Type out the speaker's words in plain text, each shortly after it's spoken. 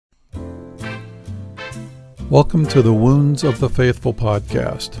Welcome to the Wounds of the Faithful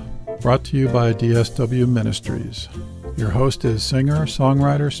podcast, brought to you by DSW Ministries. Your host is singer,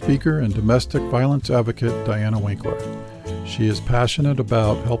 songwriter, speaker, and domestic violence advocate Diana Winkler. She is passionate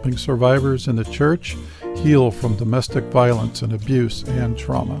about helping survivors in the church heal from domestic violence and abuse and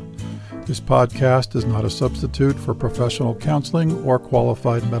trauma. This podcast is not a substitute for professional counseling or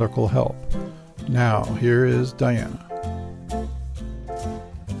qualified medical help. Now, here is Diana.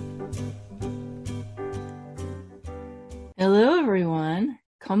 Hello, everyone.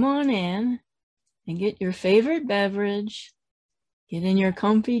 Come on in and get your favorite beverage. Get in your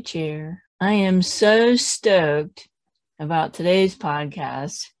comfy chair. I am so stoked about today's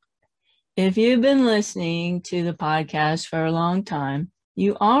podcast. If you've been listening to the podcast for a long time,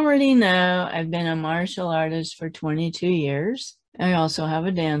 you already know I've been a martial artist for 22 years. I also have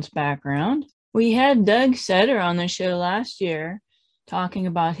a dance background. We had Doug Setter on the show last year talking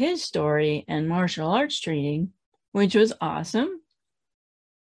about his story and martial arts training, which was awesome.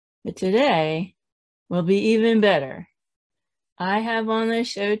 But today will be even better. I have on the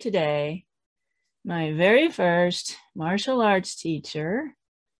show today my very first martial arts teacher,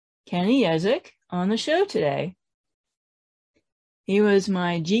 Kenny Jezek, on the show today. He was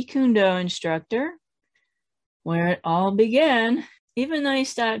my Jeet Kune Do instructor, where it all began. Even though he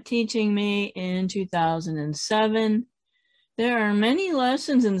stopped teaching me in 2007, there are many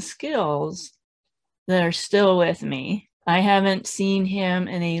lessons and skills that are still with me. I haven't seen him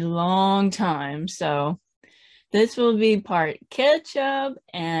in a long time, so this will be part catch-up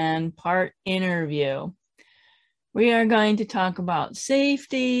and part interview. We are going to talk about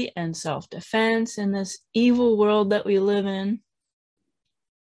safety and self-defense in this evil world that we live in.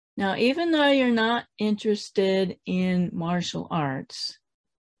 Now, even though you're not interested in martial arts,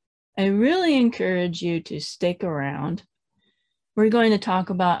 I really encourage you to stick around. We're going to talk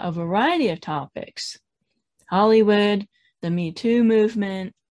about a variety of topics: Hollywood, the Me Too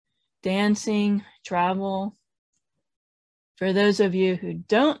movement, dancing, travel. For those of you who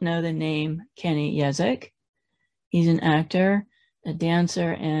don't know the name Kenny Jezek, he's an actor, a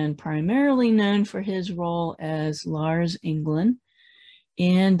dancer, and primarily known for his role as Lars England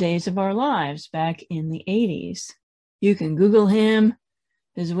in Days of Our Lives back in the 80s. You can Google him.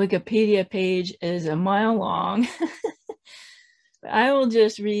 His Wikipedia page is a mile long. I will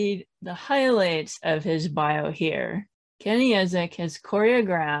just read the highlights of his bio here. Kenny Jezek has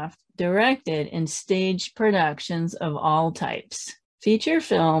choreographed, directed, and staged productions of all types: feature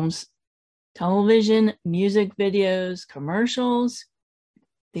films, television, music videos, commercials,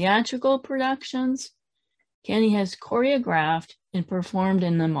 theatrical productions. Kenny has choreographed and performed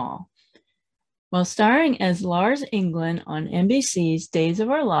in them all. While starring as Lars England on NBC's Days of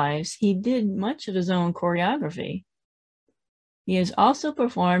Our Lives, he did much of his own choreography. He has also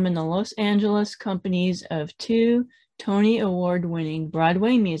performed in the Los Angeles companies of two Tony Award-winning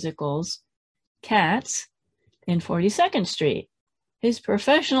Broadway musicals, Cats and 42nd Street. His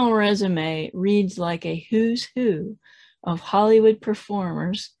professional resume reads like a who's who of Hollywood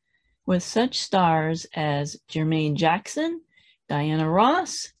performers, with such stars as Jermaine Jackson, Diana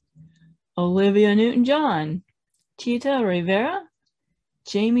Ross, Olivia Newton-John, Tita Rivera,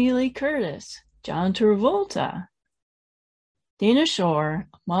 Jamie Lee Curtis, John Travolta, Dana Shore,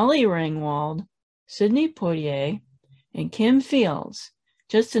 Molly Ringwald, Sidney Poitier, and Kim Fields,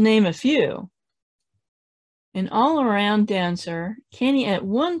 just to name a few. An all-around dancer, Kenny at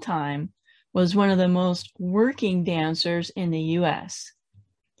one time was one of the most working dancers in the U.S.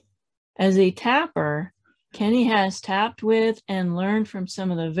 As a tapper, Kenny has tapped with and learned from some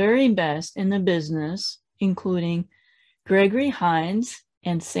of the very best in the business, including Gregory Hines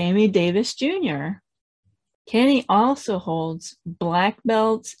and Sammy Davis Jr. Kenny also holds black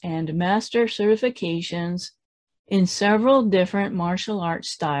belts and master certifications in several different martial arts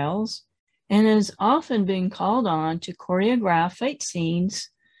styles and has often been called on to choreograph fight scenes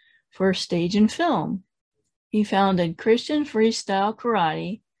for stage and film. He founded Christian Freestyle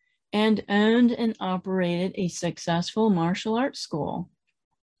Karate and owned and operated a successful martial arts school.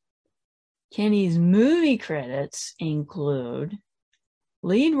 Kenny's movie credits include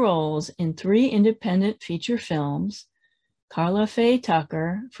lead roles in 3 independent feature films: Carla Faye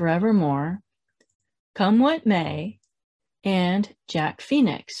Tucker, Forevermore, Come What May, and Jack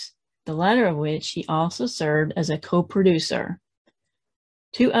Phoenix, the latter of which he also served as a co-producer.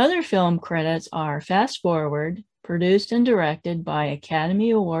 2 other film credits are Fast Forward, produced and directed by Academy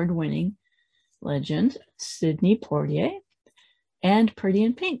Award-winning legend Sidney Poitier, and Pretty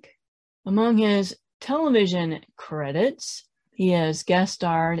in Pink. Among his television credits, he has guest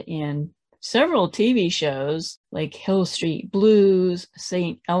starred in several TV shows like Hill Street Blues,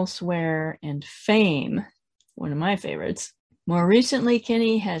 Saint Elsewhere, and Fame. one of my favorites. More recently,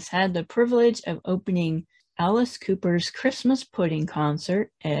 Kenny has had the privilege of opening Alice Cooper's Christmas Pudding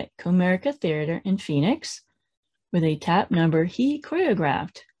concert at Comerica Theater in Phoenix with a tap number he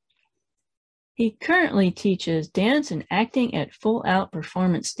choreographed. He currently teaches dance and acting at Full Out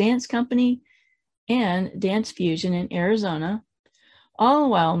Performance Dance Company and Dance Fusion in Arizona, all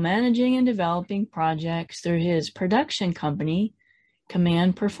while managing and developing projects through his production company,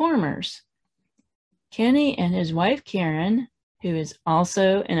 Command Performers. Kenny and his wife, Karen, who is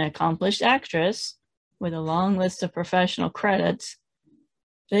also an accomplished actress with a long list of professional credits,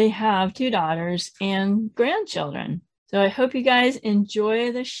 they have 2 daughters and grandchildren. So I hope you guys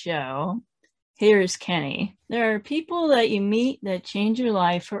enjoy the show. Here's Kenny. There are people that you meet that change your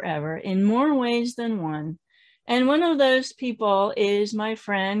life forever in more ways than one. And one of those people is my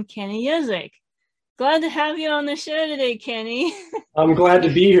friend, Kenny Jezek. Glad to have you on the show today, Kenny. I'm glad to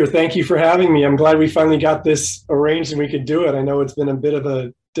be here. Thank you for having me. I'm glad we finally got this arranged and we could do it. I know it's been a bit of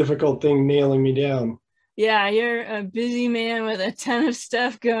a difficult thing nailing me down. Yeah, you're a busy man with a ton of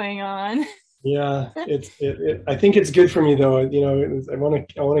stuff going on. Yeah, I think it's good for me though. You know, I want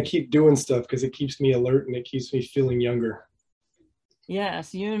to keep doing stuff because it keeps me alert and it keeps me feeling younger.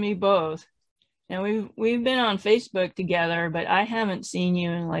 Yes, you and me both. And we've been on Facebook together, but I haven't seen you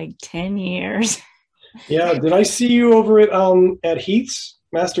in like 10 years. Yeah, did I see you over at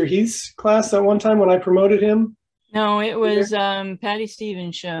Master Heath's class that one time when I promoted him? No, it was Patty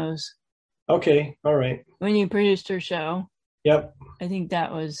Stevens' shows. Okay, all right. When you produced her show. Yep. I think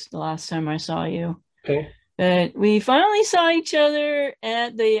that was the last time I saw you. Okay. But we finally saw each other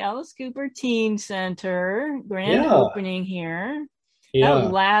at the Alice Cooper Teen Center grand opening here. Yeah. That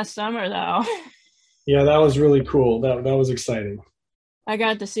was last summer, though. Yeah, that was really cool. That was exciting. I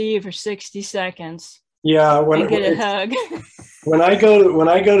got to see you for 60 seconds. Yeah, and get a hug. when I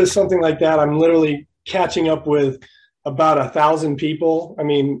go to something like that, I'm literally catching up with about 1,000 people. I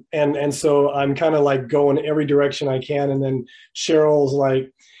mean, and so I'm kind of like going every direction I can. And then Cheryl's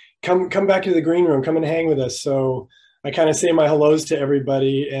like, come back to the green room, come and hang with us. So I kind of say my hellos to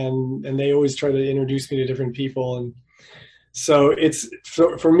everybody, and they always try to introduce me to different people. And so it's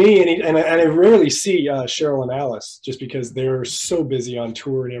for me, and I rarely see Cheryl and Alice just because they're so busy on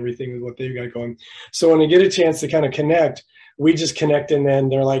tour and everything with what they've got going. So when I get a chance to kind of connect, we just connect, and then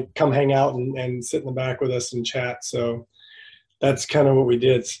they're like, come hang out and sit in the back with us and chat. So that's kind of what we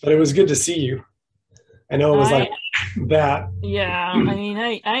did. But it was good to see you. I know it was like that. Yeah, I mean,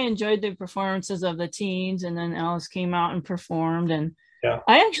 I enjoyed the performances of the teens, and then Alice came out and performed, and yeah.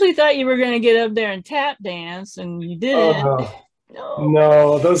 I actually thought you were going to get up there and tap dance, and you didn't.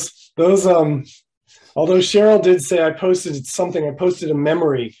 No, those although Cheryl did say I posted a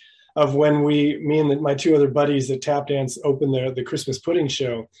memory of when me and my 2 other buddies at Tap Dance opened the Christmas Pudding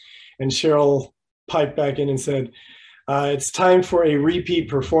show, and Cheryl piped back in and said, it's time for a repeat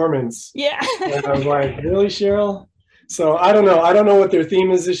performance. Yeah. And I was like, really, Cheryl? So I don't know what their theme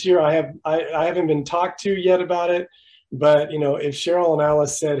is this year. I haven't been talked to yet about it. But, you know, if Cheryl and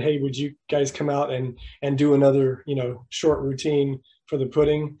Alice said, hey, would you guys come out and do another, you know, short routine for the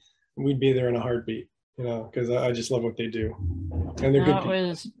pudding, we'd be there in a heartbeat, you know, because I just love what they do. And they're good people. It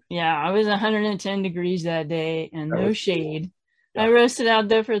was 110 degrees that day and no shade. Yeah. I roasted out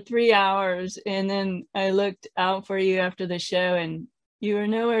there for 3 hours, and then I looked out for you after the show, and you were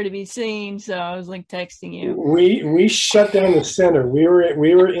nowhere to be seen. So I was like texting you. We shut down the center. We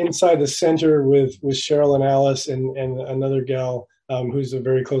were inside the center with Cheryl and Alice and another gal who's a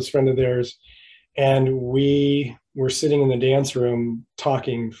very close friend of theirs, and we were sitting in the dance room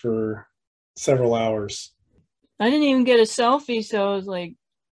talking for several hours. I didn't even get a selfie, so I was like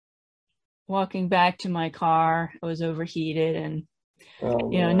walking back to my car. I was overheated, and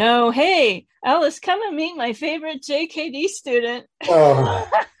hey, Alice, come and meet my favorite JKD student. Oh,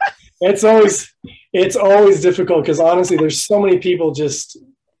 it's always difficult because honestly, there's so many people just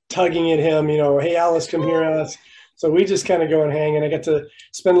tugging at him. You know, hey, Alice, come here, Alice. So we just kind of go and hang, and I got to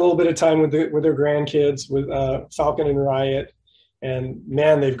spend a little bit of time with their grandkids, with Falcon and Riot, and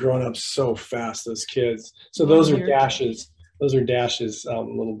man, they've grown up so fast, those kids. So those are Dashes. Those are Dash's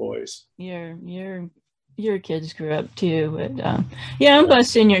little boys. Your kids grew up too, but I'm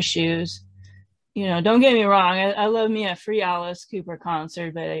busting your shoes. You know, don't get me wrong. I love me a free Alice Cooper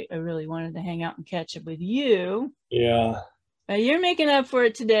concert, but I really wanted to hang out and catch up with you. Yeah. You're making up for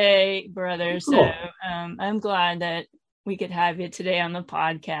it today, brother. Cool. So I'm glad that we could have you today on the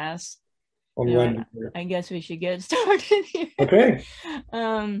podcast. I guess we should get started here. Okay.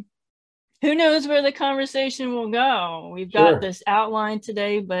 Who knows where the conversation will go? We've got this outline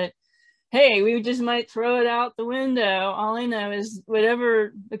today, but hey, we just might throw it out the window. All I know is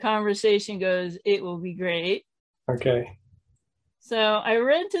whatever the conversation goes, it will be great. Okay. So I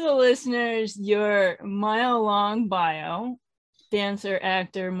read to the listeners your mile-long bio: dancer,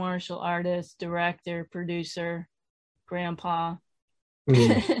 actor, martial artist, director, producer, grandpa.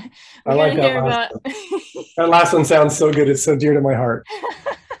 Mm. I We're like going to that hear last about one. That last one sounds so good. It's so dear to my heart.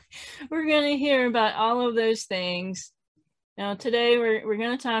 we're going to hear about all of those things. Now, today we're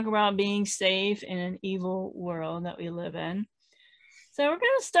going to talk about being safe in an evil world that we live in. So we're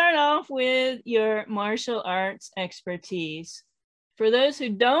going to start off with your martial arts expertise. For those who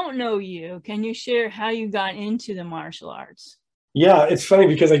don't know you, can you share how you got into the martial arts? Yeah, it's funny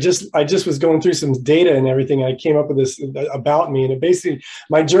because I just was going through some data and everything. And I came up with this about me, and it basically,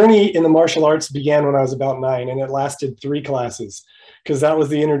 my journey in the martial arts began when I was about 9, and it lasted 3 classes because that was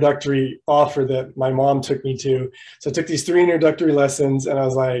the introductory offer that my mom took me to. So I took these 3 introductory lessons, and I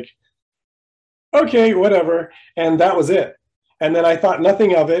was like, okay, whatever, and that was it. And then I thought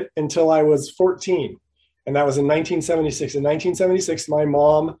nothing of it until I was 14, and that was in 1976. In 1976, my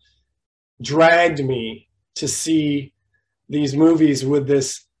mom dragged me to see these movies with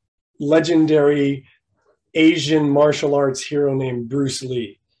this legendary Asian martial arts hero named Bruce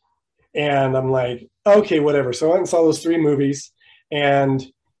Lee. And I'm like, okay, whatever. So I went and saw those 3 movies, and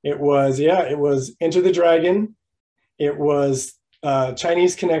it was Enter the Dragon, it was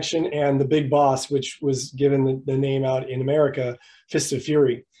Chinese Connection, and The Big Boss, which was given the name out in America, Fist of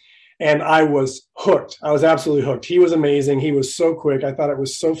Fury. And I was hooked. I was absolutely hooked. He was amazing. He was so quick. I thought it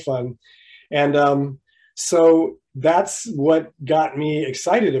was so fun. And so that's what got me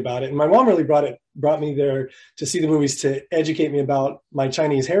excited about it. And my mom really brought me there to see the movies to educate me about my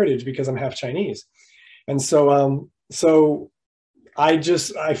Chinese heritage because I'm half Chinese. And so I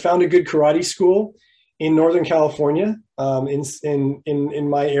found a good karate school in Northern California, in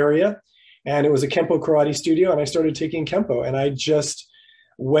my area, and it was a Kempo karate studio. And I started taking Kempo, and I just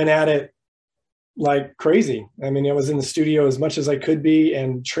went at it like crazy. I mean, I was in the studio as much as I could be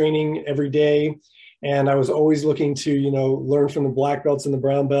and training every day. And I was always looking to, learn from the black belts and the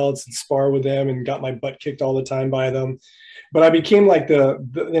brown belts and spar with them, and got my butt kicked all the time by them. But I became like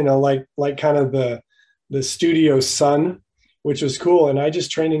like kind of the studio son, which was cool. And I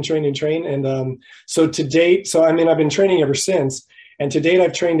just trained and trained and trained. And so to date, I've been training ever since. And to date,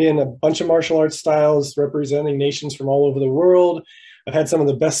 I've trained in a bunch of martial arts styles representing nations from all over the world. I've had some of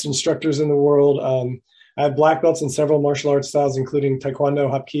the best instructors in the world. I have black belts in several martial arts styles, including Taekwondo,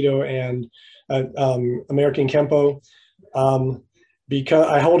 Hapkido, and American Kempo. Because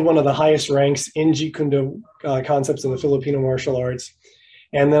I hold one of the highest ranks in Jeet Kune Do concepts in the Filipino martial arts.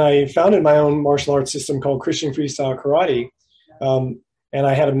 And then I founded my own martial arts system called Christian Freestyle Karate. And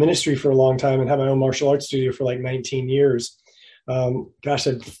I had a ministry for a long time and had my own martial arts studio for like 19 years.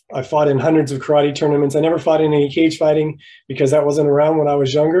 I fought in hundreds of karate tournaments. I never fought in any cage fighting because that wasn't around when I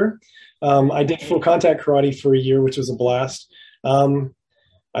was younger. I did full contact karate for a year, which was a blast.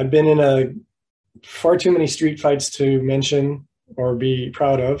 I've been in far too many street fights to mention or be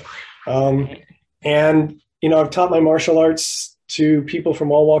proud of. And I've taught my martial arts to people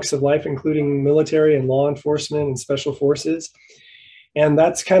from all walks of life, including military and law enforcement and special forces. And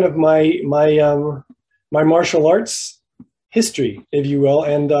that's kind of my martial arts history, if you will.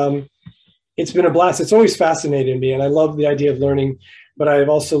 And it's been a blast. It's always fascinated me, and I love the idea of learning, but I've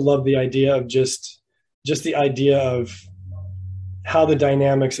also loved the idea of just the idea of how the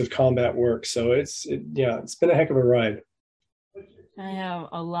dynamics of combat work. So it's been a heck of a ride. I have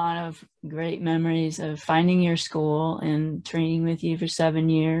a lot of great memories of finding your school and training with you for 7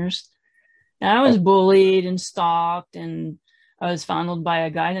 years. And I was bullied and stalked, and I was fondled by a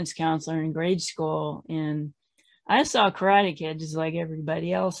guidance counselor in grade school. And I saw Karate Kid just like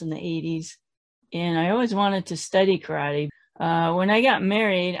everybody else in the 80s. And I always wanted to study karate. When I got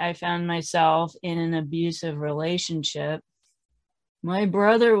married, I found myself in an abusive relationship. My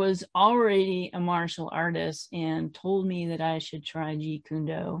brother was already a martial artist and told me that I should try Jeet Kune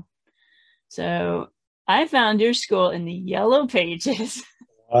Do. So I found your school in the yellow pages.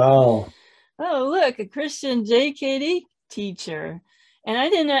 Wow. Oh, look, a Christian JKD teacher. And I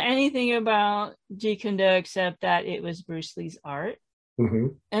didn't know anything about Jeet Kune Do except that it was Bruce Lee's art. Mm-hmm.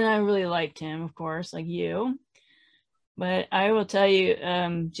 And I really liked him, of course, like you. But I will tell you,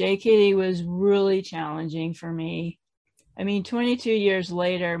 JKD was really challenging for me. I mean, 22 years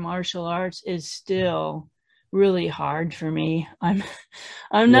later, martial arts is still really hard for me. I'm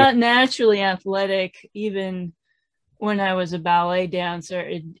not naturally athletic. Even when I was a ballet dancer,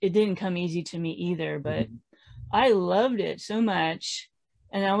 it didn't come easy to me either, but I loved it so much.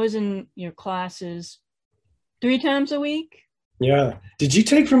 And I was in your classes 3 times a week. Yeah. Did you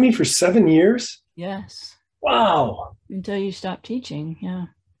take from me for 7 years? Yes. Wow. Until you stopped teaching. Yeah.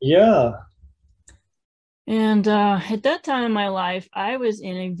 Yeah. And at that time in my life, I was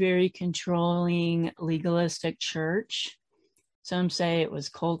in a very controlling, legalistic church. Some say it was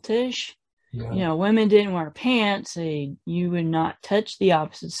cultish. Yeah. Women didn't wear pants. You would not touch the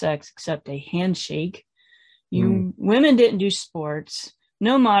opposite sex except a handshake. Women didn't do sports,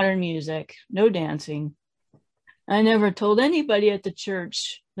 no modern music, no dancing. I never told anybody at the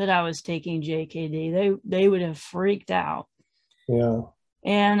church that I was taking JKD. They would have freaked out. Yeah.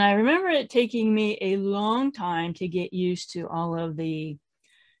 And I remember it taking me a long time to get used to all of the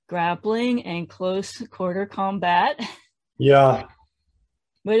grappling and close quarter combat. Yeah.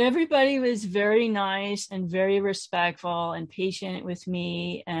 But everybody was very nice and very respectful and patient with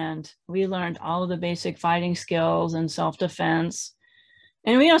me. And we learned all of the basic fighting skills and self-defense.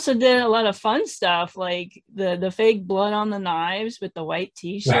 And we also did a lot of fun stuff, like the fake blood on the knives with the white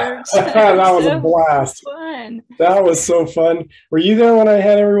t-shirts. That was a blast. Fun. That was so fun. Were you there when I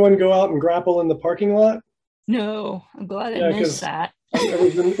had everyone go out and grapple in the parking lot? No, I'm glad I missed that.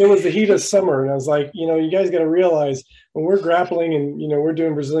 It was the heat of summer, and I was like, you guys got to realize when we're grappling and we're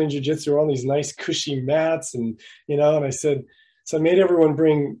doing Brazilian jiu-jitsu, we're on these nice cushy mats, and and I said, so I made everyone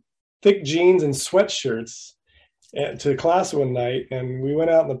bring thick jeans and sweatshirts to class one night, and we went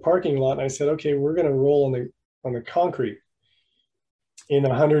out in the parking lot, and I said, okay, we're going to roll on the concrete in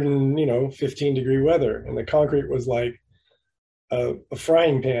 115-degree weather, and the concrete was like a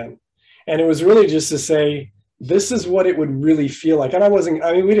frying pan, and it was really just to say, this is what it would really feel like. And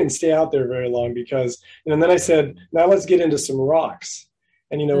we didn't stay out there very long because, and then I said, now let's get into some rocks.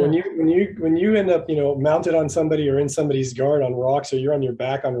 And when you end up mounted on somebody or in somebody's guard on rocks, or you're on your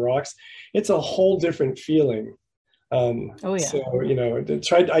back on rocks, it's a whole different feeling. Oh yeah. So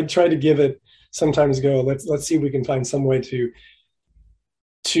I try to give it sometimes go. Let's see if we can find some way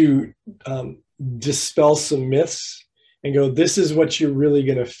to dispel some myths and go. This is what you're really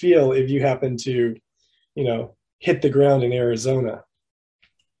going to feel if you happen to hit the ground in Arizona.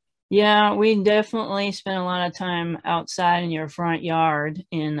 Yeah, we definitely spent a lot of time outside in your front yard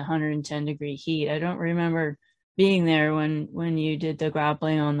in 110-degree heat. I don't remember being there when you did the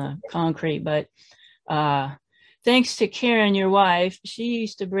grappling on the concrete, but thanks to Karen, your wife, she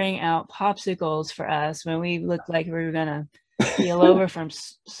used to bring out popsicles for us when we looked like we were gonna keel over from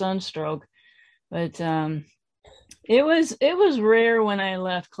sunstroke. But it was rare when I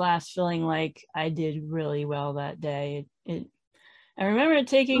left class feeling like I did really well that day. I remember it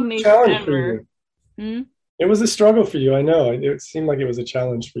taking me forever. It was a struggle for you. I know. It seemed like it was a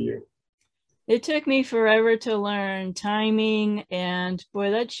challenge for you. It took me forever to learn timing, and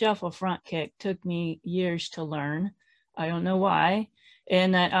boy, that shuffle front kick took me years to learn. I don't know why.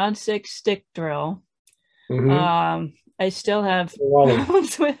 And that odd six stick drill, I still have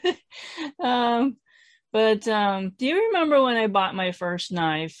problems with it. But do you remember when I bought my first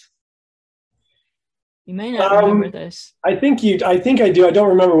knife? You may not remember this. I think I do. I don't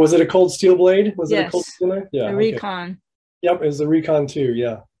remember. Was it a cold steel blade? Was it a cold steel knife? Yeah, a Recon. Yep, it was a Recon too.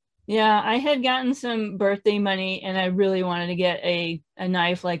 Yeah. Yeah, I had gotten some birthday money, and I really wanted to get a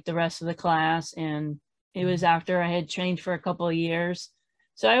knife like the rest of the class. And it was after I had trained for a couple of years.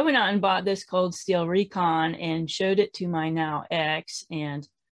 So I went out and bought this cold steel Recon and showed it to my now ex, and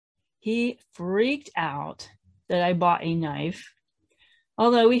he freaked out that I bought a knife.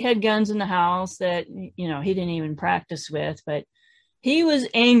 Although we had guns in the house that, he didn't even practice with, but he was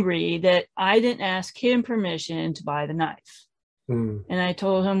angry that I didn't ask him permission to buy the knife. And I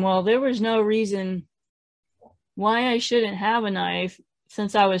told him, well, there was no reason why I shouldn't have a knife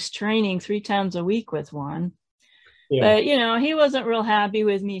since I was training 3 times a week with one. Yeah. But, he wasn't real happy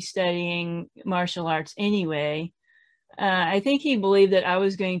with me studying martial arts anyway. I think he believed that I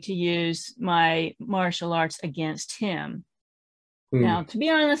was going to use my martial arts against him. Now, to be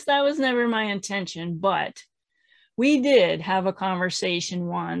honest, that was never my intention, but we did have a conversation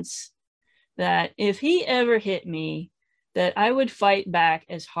once that if he ever hit me, that I would fight back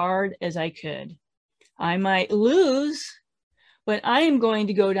as hard as I could. I might lose, but I am going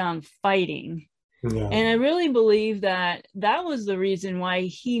to go down fighting. Yeah. And I really believe that was the reason why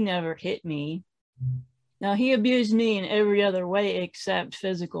he never hit me. Now, he abused me in every other way except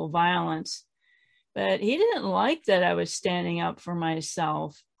physical violence. But he didn't like that I was standing up for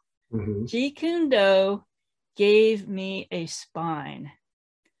myself. Jeet Kune Do gave me a spine.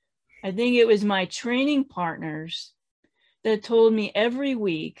 I think it was my training partners that told me every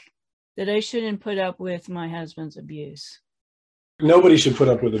week that I shouldn't put up with my husband's abuse. Nobody should put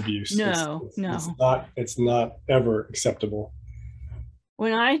up with abuse. No. It's not ever acceptable.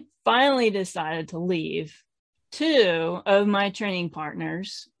 When I finally decided to leave, 2 of my training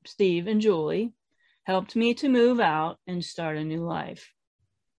partners, Steve and Julie, helped me to move out and start a new life.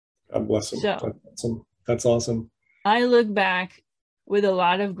 God bless them. So, That's awesome. I look back with a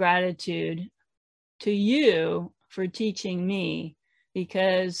lot of gratitude to you for teaching me,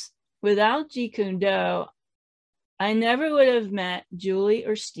 because without Jeet Kune Do, I never would have met Julie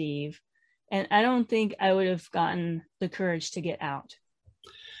or Steve, and I don't think I would have gotten the courage to get out.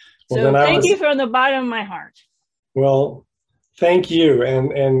 So thank you from the bottom of my heart. Well, thank you,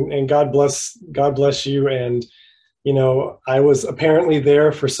 and God bless you. And I was apparently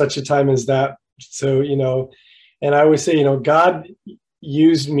there for such a time as that. So and I always say, God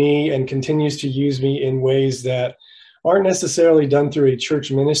used me and continues to use me in ways that aren't necessarily done through a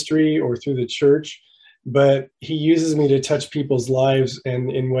church ministry or through the church, but he uses me to touch people's lives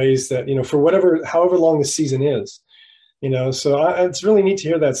and in ways that, for however long the season is, so it's really neat to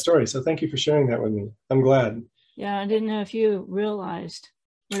hear that story. So thank you for sharing that with me. I'm glad. Yeah. I didn't know if you realized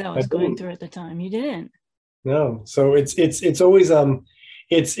what I was going through at the time. You didn't. No. So it's always,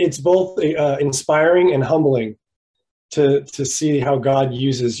 it's both inspiring and humbling to see how God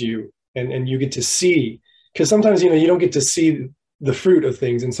uses you, and you get to see, because sometimes, you don't get to see the fruit of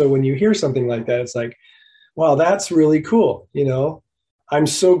things. And so when you hear something like that, it's like, wow, that's really cool. I'm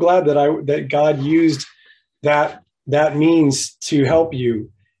so glad that God used that means to help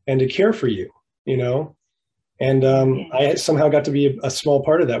you and to care for you, and I somehow got to be a small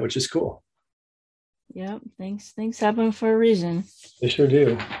part of that, which is cool. Yep. Things happen for a reason. They sure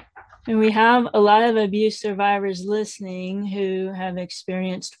do. And we have a lot of abuse survivors listening who have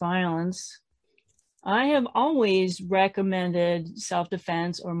experienced violence. I have always recommended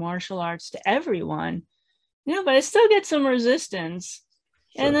self-defense or martial arts to everyone, but I still get some resistance.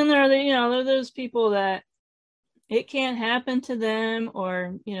 Sure. And then there are those people that it can't happen to them,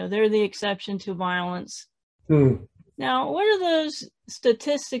 or, they're the exception to violence. Now, what are those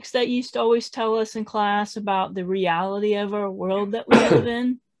statistics that you used to always tell us in class about the reality of our world that we live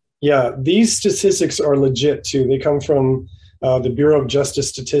in? Yeah, these statistics are legit too. They come from the Bureau of Justice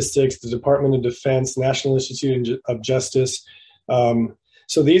Statistics, the Department of Defense, National Institute of Justice.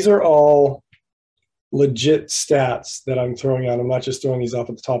 So these are all legit stats that I'm throwing out. I'm not just throwing these off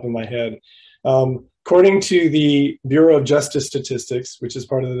at the top of my head. According to the Bureau of Justice Statistics, which is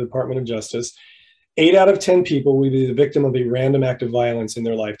part of the Department of Justice, 8 out of 10 people will be the victim of a random act of violence in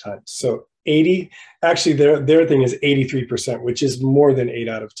their lifetime. So actually their thing is 83%, which is more than 8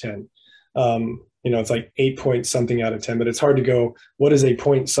 out of 10. It's like 8 point something out of 10, but it's hard to go, what is a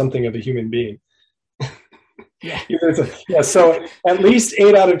point something of a human being? Yeah. So at least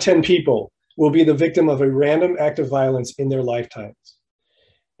 8 out of 10 people will be the victim of a random act of violence in their lifetimes.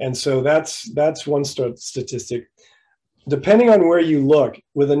 And so that's one statistic. Depending on where you look,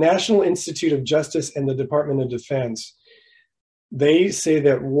 with the National Institute of Justice and the Department of Defense, they say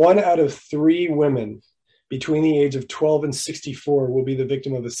that 1 out of 3 women between the age of 12 and 64 will be the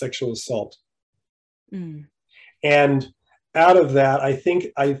victim of a sexual assault. And out of that, I think,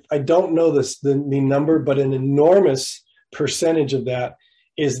 I don't know the number, but an enormous percentage of that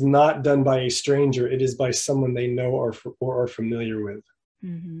is not done by a stranger. It is by someone they know or are familiar with.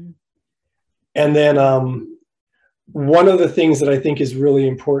 And then one of the things that I think is really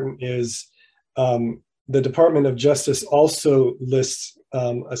important is the Department of Justice also lists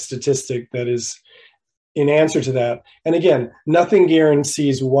a statistic that is in answer to that. And again, nothing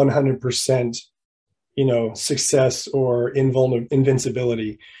guarantees 100%, success or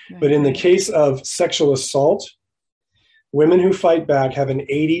invincibility. But in the case of sexual assault, women who fight back have an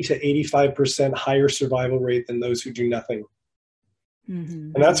 80 to 85% higher survival rate than those who do nothing.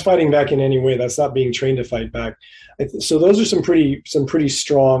 And that's fighting back in any way. That's not being trained to fight back. So those are some pretty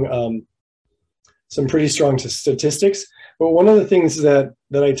strong statistics. But one of the things that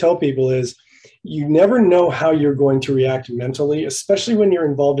I tell people is, you never know how you're going to react mentally, especially when you're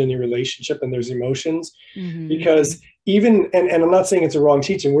involved in a relationship and there's emotions, because even, and I'm not saying it's a wrong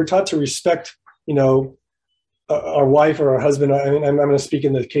teaching, we're taught to respect, our wife or our husband. I mean, I'm going to speak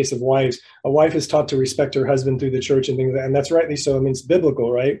in the case of wives. A wife is taught to respect her husband through the church and things like that, and that's rightly so. I mean, it's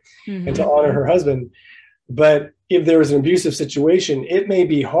biblical, right? And to honor her husband. But if there is an abusive situation, it may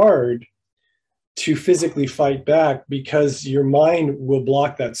be hard to physically fight back because your mind will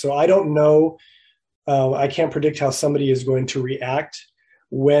block that. So I don't know. I can't predict how somebody is going to react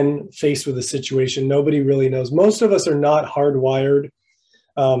when faced with a situation. Nobody really knows. Most of us are not hardwired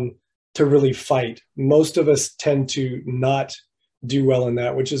to really fight. Most of us tend to not do well in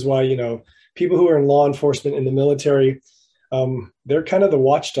that, which is why, people who are in law enforcement, in the military, they're kind of the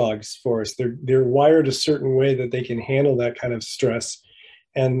watchdogs for us. They're wired a certain way that they can handle that kind of stress.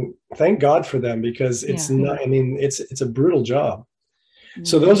 And thank God for them, because it's it's a brutal job.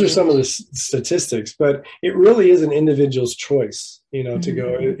 So those are some of the statistics, but it really is an individual's choice, to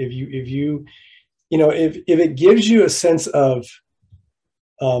go, if if it gives you a sense of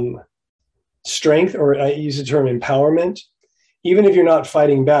strength, or I use the term empowerment, even if you're not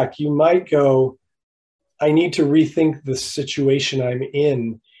fighting back, you might go, I need to rethink the situation I'm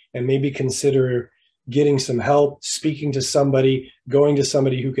in and maybe consider getting some help, speaking to somebody, going to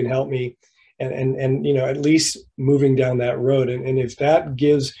somebody who can help me, and at least moving down that road. And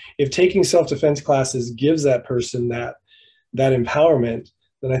if taking self-defense classes gives that person that empowerment,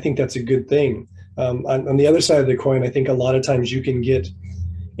 then I think that's a good thing. On the other side of the coin, I think a lot of times you can get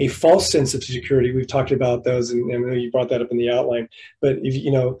a false sense of security. We've talked about those, and I know you brought that up in the outline. But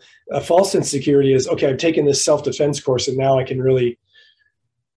if a false sense of security is, okay, I've taken this self-defense course and now I can really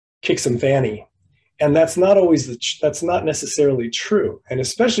kick some fanny. And that's not that's not necessarily true. And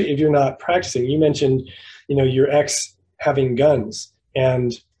especially if you're not practicing. You mentioned, your ex having guns.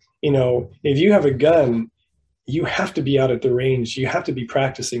 And, if you have a gun, you have to be out at the range. You have to be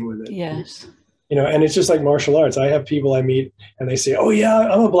practicing with it. Yes. And it's just like martial arts. I have people I meet and they say, oh yeah,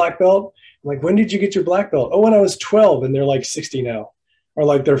 I'm a black belt. I'm like, when did you get your black belt? Oh, when I was 12. And they're like 60 now. Or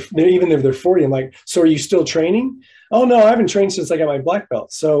like they're even if they're 40, I'm like, so are you still training? Oh no, I haven't trained since I got my black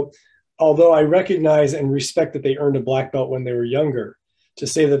belt. So although I recognize and respect that they earned a black belt when they were younger, to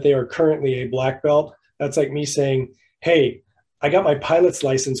say that they are currently a black belt, that's like me saying, hey, I got my pilot's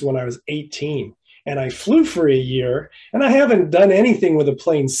license when I was 18 and I flew for a year and I haven't done anything with a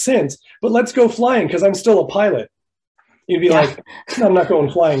plane since, but let's go flying because I'm still a pilot. You'd be like, I'm not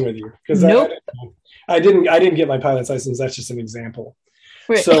going flying with you because nope. I didn't get my pilot's license. That's just an example.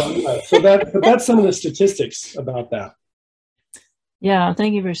 Right. But that's some of the statistics about that. Yeah,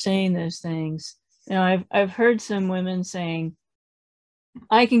 thank you for saying those things. I've heard some women saying,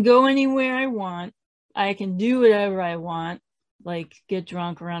 I can go anywhere I want. I can do whatever I want, like get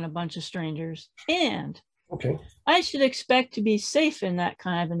drunk around a bunch of strangers. And okay, I should expect to be safe in that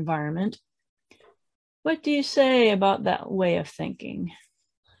kind of environment. What do you say about that way of thinking?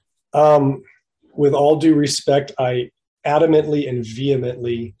 With all due respect, I adamantly and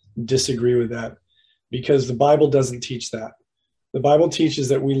vehemently disagree with that, because the Bible doesn't teach that. The Bible teaches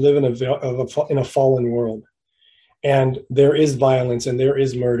that we live in a fallen world, and there is violence and there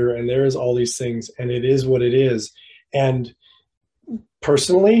is murder and there is all these things, and it is what it is. And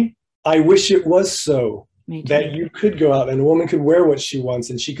personally, I wish it was so that you could go out and a woman could wear what she wants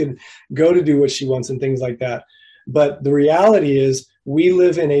and she could go to do what she wants and things like that. But the reality is we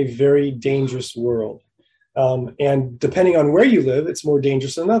live in a very dangerous world. And depending on where you live, it's more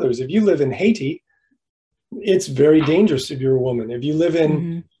dangerous than others. If you live in Haiti, it's very dangerous if you're a woman. If you live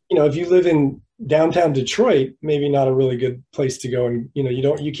in, if you live in downtown Detroit, maybe not a really good place to go. And,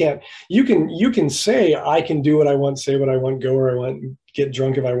 you can say, I can do what I want, say what I want, go where I want, get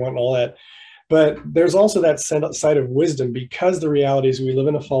drunk if I want and all that. But there's also that side of wisdom, because the reality is we live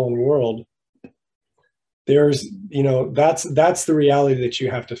in a fallen world. There's, that's the reality that you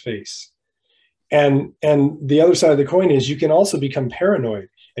have to face. And the other side of the coin is you can also become paranoid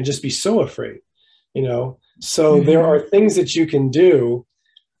and just be so afraid. So there are things that you can do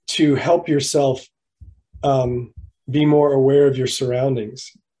to help yourself be more aware of your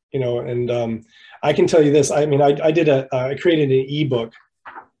surroundings, and I can tell you this. I mean, I created an ebook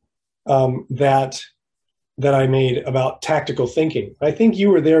that I made about tactical thinking. I think you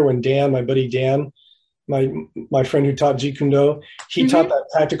were there when Dan, my buddy Dan, my friend who taught Jeet Kune Do, he taught that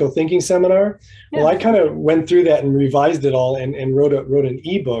tactical thinking seminar. Yeah. Well, I kind of went through that and revised it all and wrote an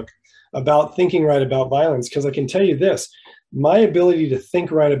ebook about thinking right about violence. Because I can tell you this, my ability to think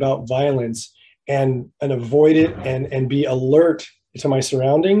right about violence and avoid it and be alert to my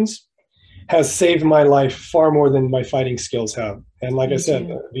surroundings has saved my life far more than my fighting skills have. And like I said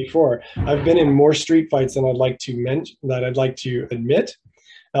before, I've been in more street fights than I'd like to admit.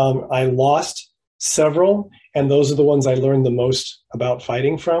 I lost several, and those are the ones I learned the most about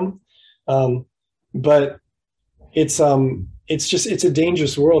fighting from. But it's a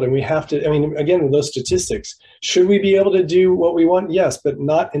dangerous world, and we have to, again, with those statistics, should we be able to do what we want? Yes, but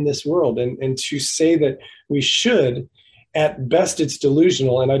not in this world. And to say that we should, at best, it's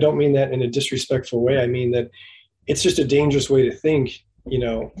delusional. And I don't mean that in a disrespectful way. I mean that it's just a dangerous way to think,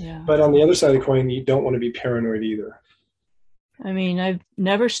 But on the other side of the coin, you don't want to be paranoid either. I've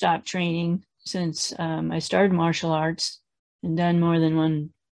never stopped training since I started martial arts and done more than one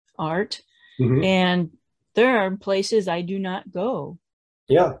art. And there are places I do not go.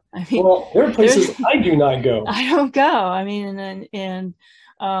 Yeah. There are places I do not go. I don't go.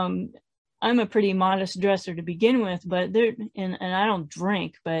 I'm a pretty modest dresser to begin with, but and I don't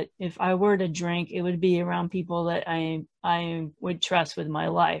drink, but if I were to drink, it would be around people that I would trust with my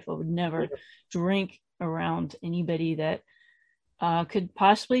life. I would never drink around anybody that could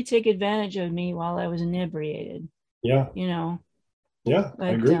possibly take advantage of me while I was inebriated. Yeah. Yeah, but, I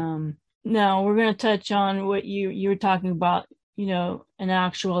agree. No, we're going to touch on what you were talking about, an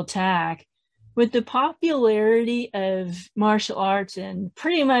actual attack. With the popularity of martial arts in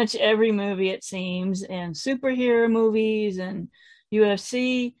pretty much every movie, it seems, and superhero movies and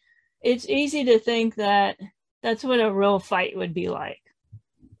UFC, it's easy to think that that's what a real fight would be like.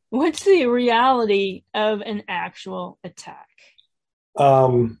 What's the reality of an actual attack?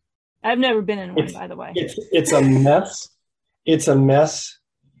 I've never been in one, by the way. It's a mess. It's a mess.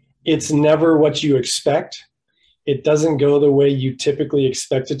 It's never what you expect. It doesn't go the way you typically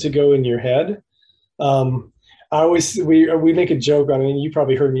expect it to go in your head. We make a joke on it, and you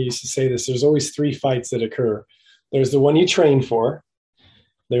probably heard me used to say this. There's always 3 fights that occur. There's the one you train for.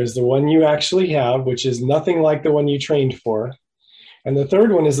 There's the one you actually have, which is nothing like the one you trained for. And the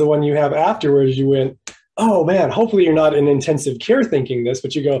third one is the one you have afterwards. You went, oh man, hopefully you're not in intensive care thinking this,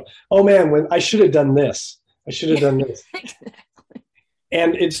 but you go, oh man, when I should have done this. I should have done this. Exactly.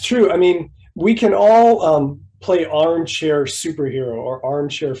 And it's true. I mean, we can all play armchair superhero or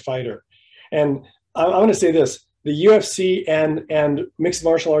armchair fighter. And I'm going to say this, the UFC and mixed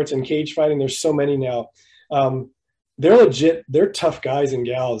martial arts and cage fighting, there's so many now. They're legit. They're tough guys and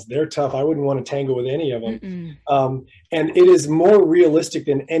gals. They're tough. I wouldn't want to tangle with any of them. And it is more realistic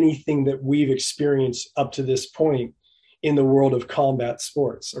than anything that we've experienced up to this point in the world of combat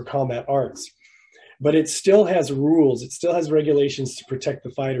sports or combat arts. But it still has rules. It still has regulations to protect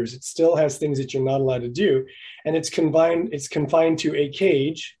the fighters. It still has things that you're not allowed to do. And it's confined to a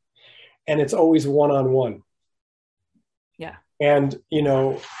cage, and it's always one-on-one. Yeah. And,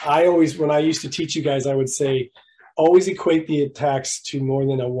 when I used to teach you guys, I would say, always equate the attacks to more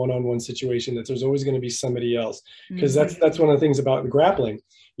than a one-on-one situation, that there's always going to be somebody else. Because that's one of the things about grappling.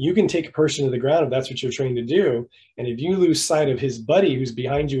 You can take a person to the ground if that's what you're trained to do. And if you lose sight of his buddy who's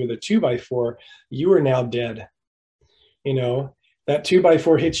behind you with a 2x4, you are now dead. That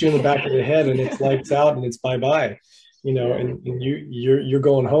 2x4 hits you in the back of the head and it's lights out and it's bye-bye, and you're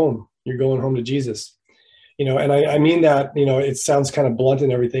going home. You're going home to Jesus. And I mean that, it sounds kind of blunt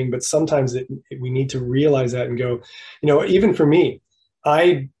and everything, but sometimes we need to realize that and go, even for me,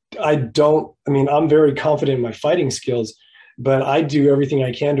 I'm very confident in my fighting skills, but I do everything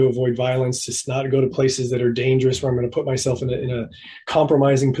I can to avoid violence, to not go to places that are dangerous where I'm going to put myself in a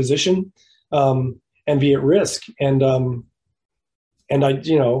compromising position, and be at risk. And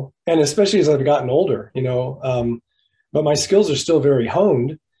especially as I've gotten older, but my skills are still very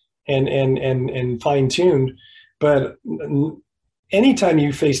honed and fine-tuned. But anytime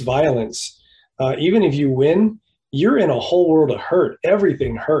you face violence, even if you win, you're in a whole world of hurt.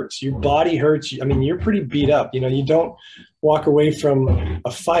 Everything hurts. Your body hurts. You're pretty beat up. You don't walk away from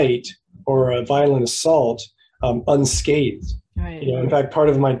a fight or a violent assault unscathed. Right. In fact, part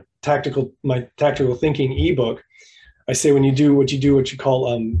of my tactical thinking ebook, I say when you do what you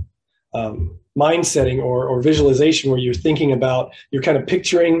call mind setting or visualization, where you're thinking about, you're kind of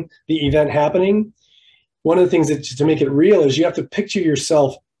picturing the event happening. One of the things that to make it real is you have to picture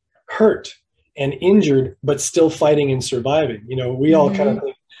yourself hurt and injured, but still fighting and surviving. We all kind of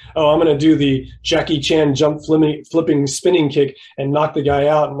think, oh, I'm going to do the Jackie Chan jump flipping spinning kick and knock the guy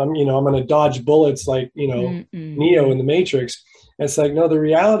out. And I'm going to dodge bullets like, Neo in the Matrix. And it's like, no, the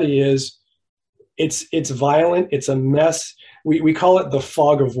reality is it's violent. It's a mess. We call it the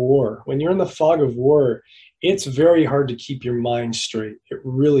fog of war. When you're in the fog of war, it's very hard to keep your mind straight. It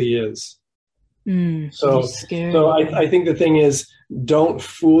really is. So I think the thing is, don't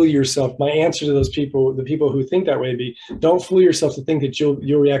fool yourself. My answer to those people, the people who think that way, be, don't fool yourself to think that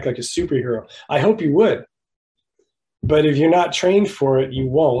you'll react like a superhero. I hope you would. But if you're not trained for it, you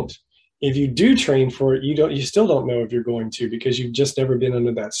won't. If you do train for it, you still don't know if you're going to, because you've just never been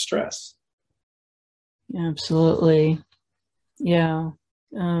under that stress. Absolutely. Yeah.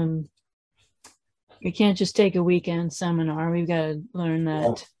 We can't just take a weekend seminar. We've got to learn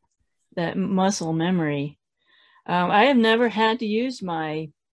that muscle memory. I have never had to use my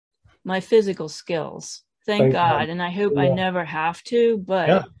physical skills. Thank God. And I hope I never have to,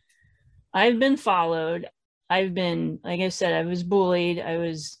 but I've been followed. I've been, like I said, I was bullied. I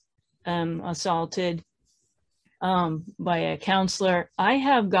was assaulted by a counselor. I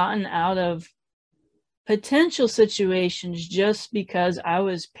have gotten out of potential situations just because I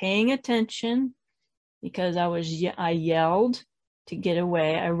was paying attention, because I yelled to get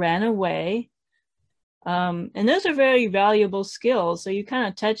away. I ran away. And those are very valuable skills. So you kind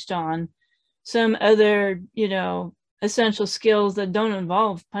of touched on some other, essential skills that don't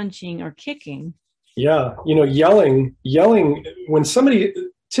involve punching or kicking. Yeah. Yelling when somebody,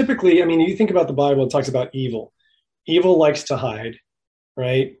 typically, you think about the Bible, it talks about evil. evil likes to hide,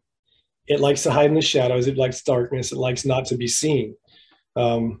 right? It likes to hide in the shadows. It likes darkness. It likes not to be seen.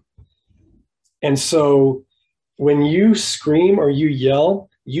 And so when you scream or you yell,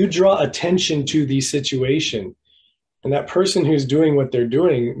 you draw attention to the situation. And that person who's doing what they're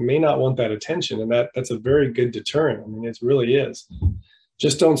doing may not want that attention. And that's a very good deterrent. I mean, it really is.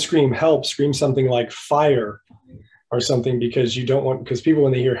 Just don't scream help, scream something like fire or something, because you don't want, because people,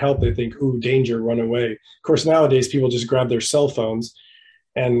 when they hear help, they think, ooh, danger, run away. Of course, nowadays people just grab their cell phones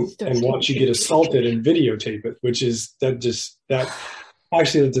and watch you get assaulted and videotape it, which is that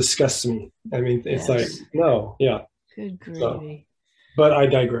actually it disgusts me. I mean, it's like, no, yeah. Good gravy. So, but I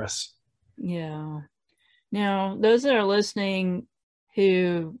digress. Yeah. Now, those that are listening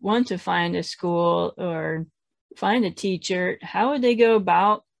who want to find a school or find a teacher, how would they go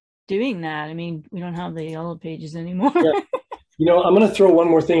about doing that? I mean, we don't have the yellow pages anymore. Yeah. You know, I'm going to throw one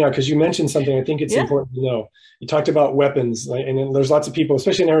more thing out because you mentioned something I think it's important to know. You talked about weapons, and there's lots of people,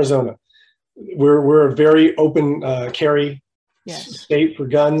 especially in Arizona. We're a very open carry state for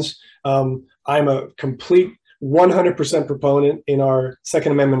guns. I'm a complete 100% proponent in our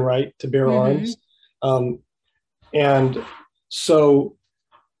Second Amendment right to bear arms. And so,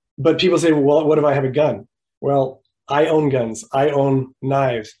 but people say, well, what if I have a gun? Well, I own guns. I own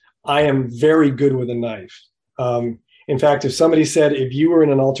knives. I am very good with a knife. In fact, if somebody said, if you were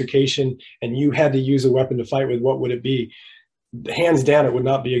in an altercation and you had to use a weapon to fight with, what would it be? Hands down, it would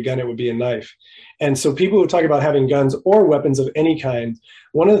not be a gun, it would be a knife. And so people who talk about having guns or weapons of any kind,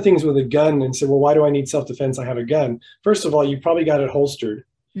 one of the things with a gun, and say, well, why do I need self-defense? I have a gun. First of all, you've probably got it holstered.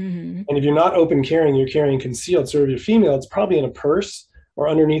 And if you're not open carrying, you're carrying concealed. So if you're female, it's probably in a purse or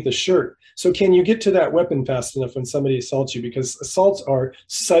underneath a shirt. So can you get to that weapon fast enough when somebody assaults you? Because assaults are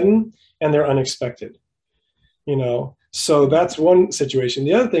sudden and they're unexpected, you know? So that's one situation.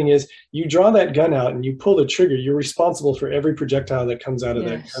 The other thing is you draw that gun out and you pull the trigger, you're responsible for every projectile that comes out of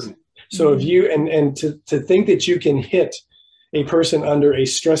that gun. So if you, and to think that you can hit a person under a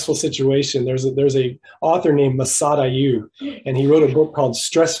stressful situation, there's a author named Masad Ayub, and he wrote a book called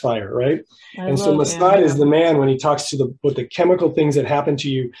Stress Fire, right? And so Masad is the man when he talks to the chemical things that happen to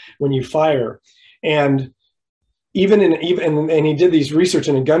you when you fire. And and he did these research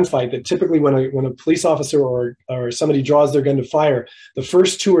in a gunfight that typically when a police officer or somebody draws their gun to fire, the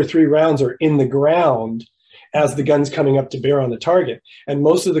first 2 or 3 rounds are in the ground as the gun's coming up to bear on the target, and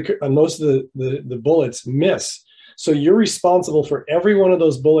most of the bullets miss. So you're responsible for every one of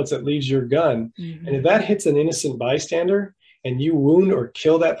those bullets that leaves your gun, and if that hits an innocent bystander and you wound or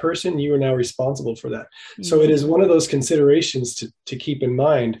kill that person, you are now responsible for that. So it is one of those considerations to keep in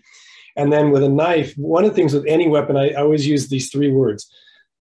mind. And then with a knife, one of the things with any weapon, I always use these 3 words: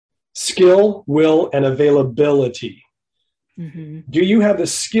 skill, will, and availability. Do you have the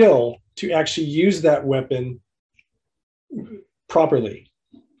skill to actually use that weapon properly?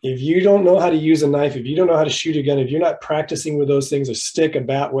 If you don't know how to use a knife, if you don't know how to shoot a gun, if you're not practicing with those things, a stick, a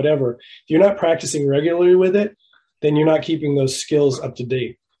bat, whatever, if you're not practicing regularly with it, then you're not keeping those skills up to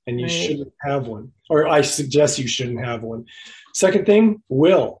date, and you shouldn't have one, or I suggest you shouldn't have one. Second thing,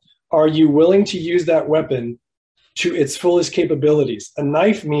 will. Are you willing to use that weapon to its fullest capabilities? A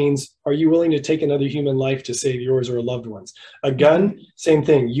knife means, are you willing to take another human life to save yours or a loved one's? A gun, same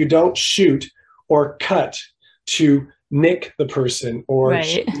thing. You don't shoot or cut to nick the person or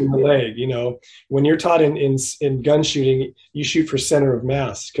shoot in the leg. You know, when you're taught in gun shooting, you shoot for center of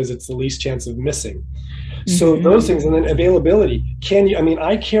mass because it's the least chance of missing. So those things, and then availability.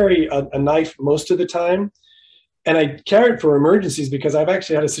 I carry a knife most of the time. And I carry it for emergencies because I've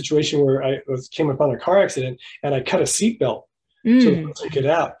actually had a situation where I came upon a car accident and I cut a seatbelt to get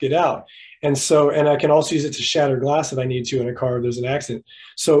out. And I can also use it to shatter glass if I need to in a car if there's an accident.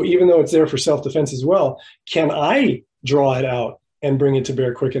 So even though it's there for self-defense as well, can I draw it out and bring it to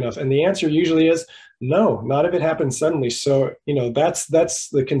bear quick enough? And the answer usually is no, not if it happens suddenly. So, that's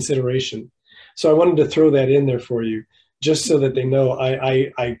the consideration. So I wanted to throw that in there for you, just so that they know.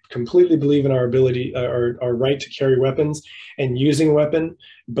 I completely believe in our ability, our right to carry weapons and using a weapon,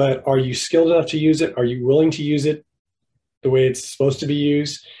 but are you skilled enough to use it? Are you willing to use it the way it's supposed to be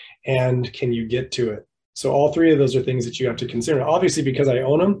used? And can you get to it? So all 3 of those are things that you have to consider. Obviously, because I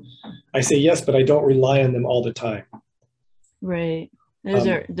own them, I say yes, but I don't rely on them all the time. Right. Those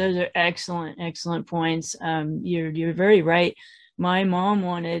are excellent points. You're very right. My mom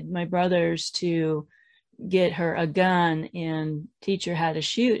wanted my brothers to get her a gun and teach her how to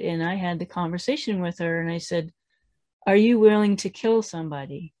shoot. And I had the conversation with her and I said, are you willing to kill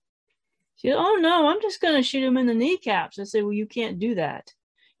somebody? She said, oh no, I'm just going to shoot him in the kneecaps. I said, well, you can't do that.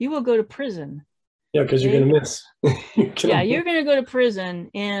 You will go to prison. Yeah, because you're going to miss. You're going to go to prison.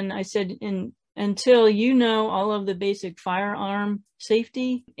 And I said, and until you know all of the basic firearm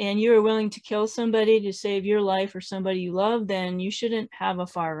safety and you are willing to kill somebody to save your life or somebody you love, then you shouldn't have a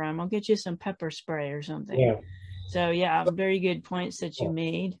firearm. I'll get you some pepper spray or something. Yeah. So yeah, very good points that you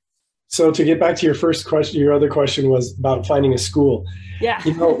made. So to get back to your first question, your other question was about finding a school. Yeah.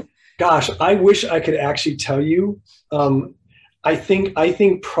 Gosh, I wish I could actually tell you. I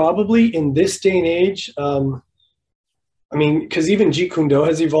think probably in this day and age, because even Jeet Kune Do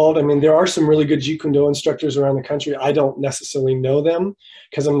has evolved. There are some really good Jeet Kune Do instructors around the country. I don't necessarily know them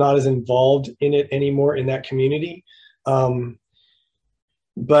because I'm not as involved in it anymore in that community.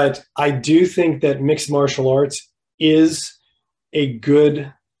 But I do think that mixed martial arts is a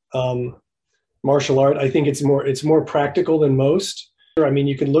good martial art. I think it's more practical than most.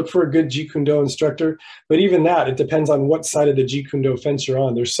 You can look for a good Jeet Kune Do instructor, but even that, it depends on what side of the Jeet Kune Do fence you're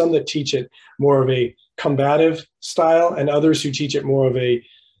on. There's some that teach it more of a combative style, and others who teach it more of a,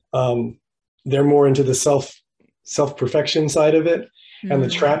 they're more into the self-perfection side of it and the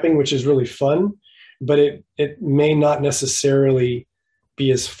trapping, which is really fun, but it may not necessarily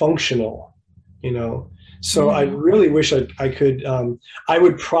be as functional, So I really wish I could, I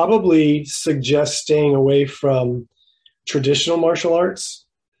would probably suggest staying away from traditional martial arts.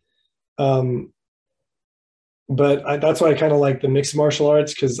 But that's why I kind of like the mixed martial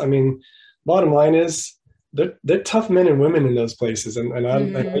arts, because bottom line is they're tough men and women in those places, and I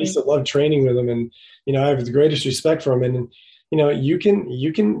used to love training with them, and I have the greatest respect for them, and you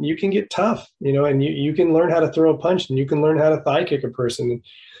can get tough, and you can learn how to throw a punch, and you can learn how to thigh kick a person,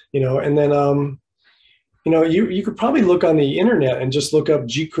 and then you could probably look on the internet and just look up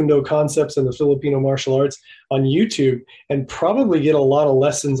Jeet Kune Do concepts and the Filipino martial arts on YouTube and probably get a lot of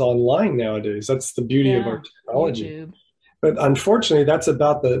lessons online nowadays. That's the beauty of our technology. YouTube. But unfortunately, that's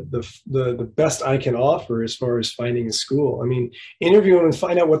about the best I can offer as far as finding a school. Interview them and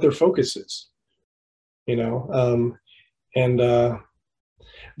find out what their focus is, but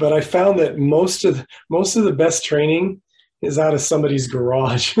I found that most of the best training is out of somebody's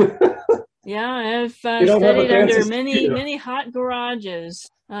garage. Yeah, I've studied under many hot garages.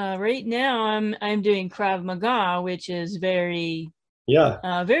 Right now, I'm doing Krav Maga, which is very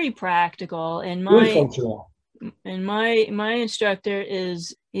practical, and really functional. And my instructor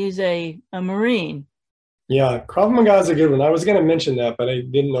he's a Marine. Yeah, Krav Maga is a good one. I was going to mention that, but I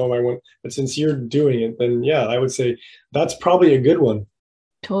didn't know if I went. But since you're doing it, then yeah, I would say that's probably a good one.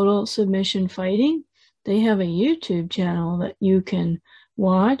 Total Submission Fighting. They have a YouTube channel that you can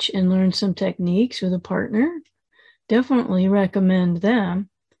watch and learn some techniques with a partner. Definitely recommend them.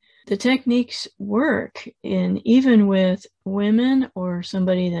 The techniques work, even with women or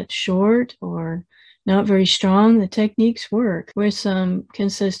somebody that's short or not very strong. The techniques work with some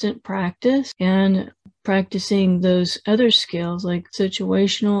consistent practice and practicing those other skills like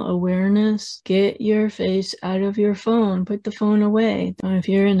situational awareness. Get your face out of your phone. Put the phone away. If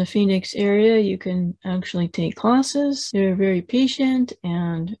you're in the Phoenix area, you can actually take classes. They're very patient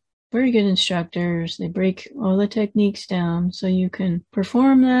and very good instructors. They break all the techniques down so you can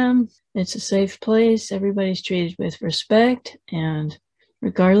perform them. It's a safe place. Everybody's treated with respect, and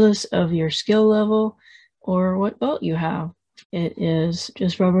regardless of your skill level or what belt you have. It is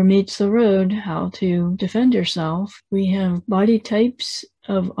just rubber meets the road, how to defend yourself. We have body types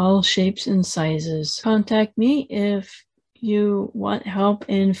of all shapes and sizes. Contact me if you want help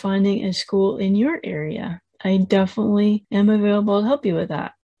in finding a school in your area. I definitely am available to help you with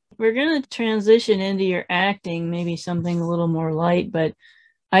that. We're going to transition into your acting, maybe something a little more light, but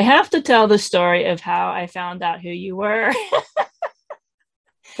I have to tell the story of how I found out who you were.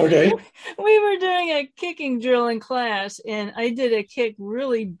 Okay. We were doing a kicking drill in class, and I did a kick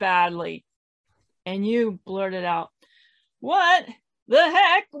really badly. And you blurted out, "What the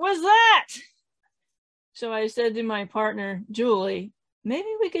heck was that?" So I said to my partner, Julie, maybe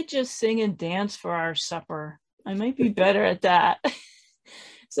we could just sing and dance for our supper. I might be better at that.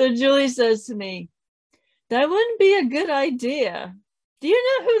 So Julie says to me, "That wouldn't be a good idea. Do you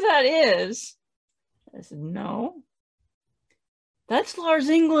know who that is?" I said, "No." "That's Lars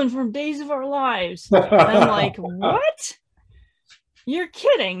England from Days of Our Lives." I'm like, "What? You're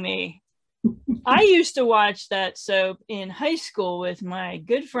kidding me." I used to watch that soap in high school with my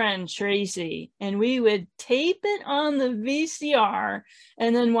good friend Tracy, and we would tape it on the VCR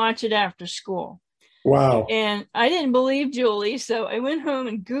and then watch it after school. Wow. And I didn't believe Julie, so I went home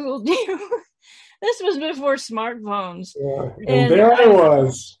and Googled you. This was before smartphones. Yeah. And there I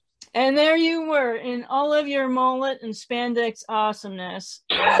was. And there you were in all of your mullet and spandex awesomeness.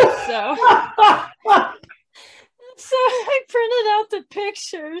 So I printed out the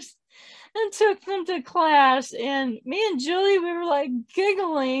pictures and took them to class. And me and Julie, we were like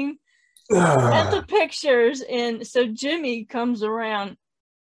giggling at the pictures. And so Jimmy comes and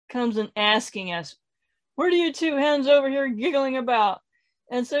asking us, what are you two hens over here giggling about?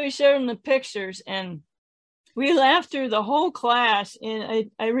 And so he showed him the pictures, and we laughed through the whole class. And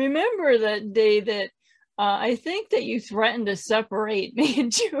I remember that day that I think that you threatened to separate me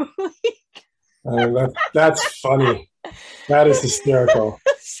and Julie. That's funny. That is hysterical.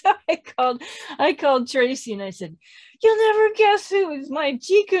 So I called Tracy and I said, you'll never guess who is my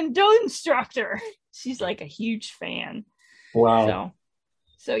Jeet Kune Do instructor. She's like a huge fan. Wow.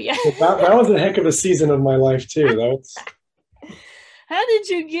 So yeah. That was a heck of a season of my life too. How did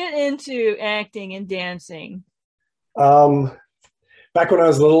you get into acting and dancing? Back when I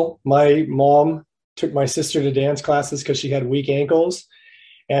was little, my mom took my sister to dance classes because she had weak ankles.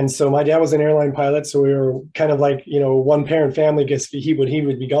 And so my dad was an airline pilot. So we were kind of like, one parent family, because he would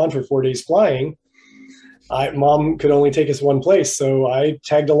be gone for 4 days flying. Mom could only take us one place. So I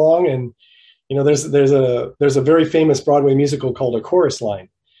tagged along, and, there's a very famous Broadway musical called A Chorus Line.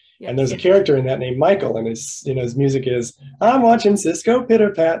 Yes. And there's a character in that named Michael, and his music is, I'm watching Cisco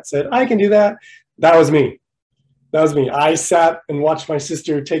pitter pat, said, I can do that. That was me. I sat and watched my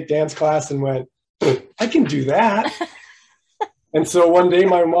sister take dance class and went, I can do that. And so one day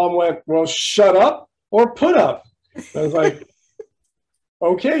my mom went, well, shut up or put up. I was like,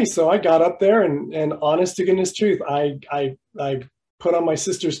 okay. So I got up there and honest to goodness truth, I put on my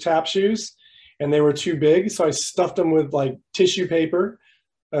sister's tap shoes, and they were too big. So I stuffed them with like tissue paper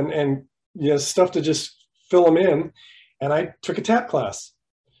and stuff to just fill them in. And I took a tap class.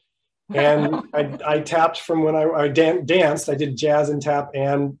 And I tapped from when I danced. I did jazz and tap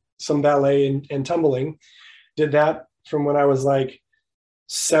and some ballet and tumbling. Did that from when I was like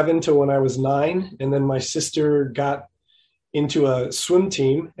 7 to when I was 9. And then my sister got into a swim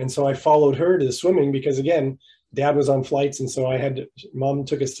team. And so I followed her to the swimming because, again, dad was on flights. And so mom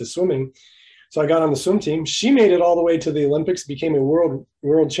took us to swimming. So I got on the swim team. She made it all the way to the Olympics, became a world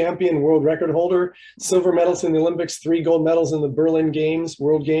champion, world record holder, silver medals in the Olympics, 3 gold medals in the Berlin Games,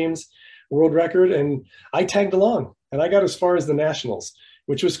 World Games, world record. And I tagged along, and I got as far as the nationals,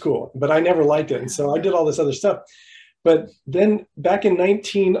 which was cool, but I never liked it. And so I did all this other stuff. But then back in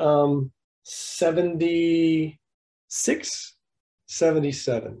 1976,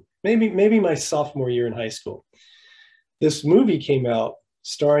 77, maybe my sophomore year in high school, this movie came out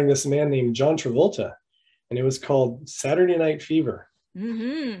starring this man named John Travolta, and it was called Saturday Night Fever.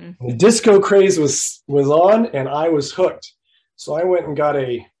 Mm-hmm. The disco craze was on, and I was hooked. So I went and got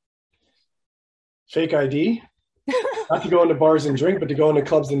a fake ID, not to go into bars and drink, but to go into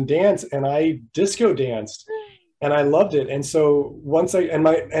clubs and dance. And I disco danced, and I loved it. And so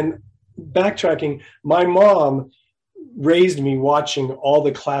backtracking, my mom raised me watching all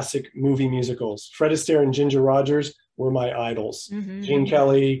the classic movie musicals. Fred Astaire and Ginger Rogers were my idols. Mm-hmm. Gene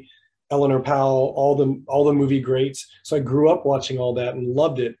Kelly, Eleanor Powell, all the movie greats. So I grew up watching all that and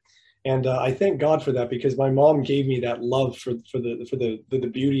loved it. And I thank God for that, because my mom gave me that love for the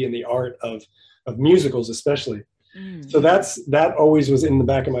beauty and the art of musicals, especially. Mm. So that always was in the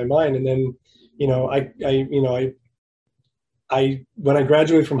back of my mind. And then, when I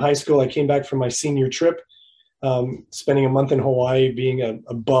graduated from high school, I came back from my senior trip, spending a month in Hawaii being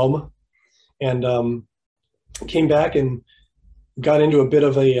a bum, and came back and got into a bit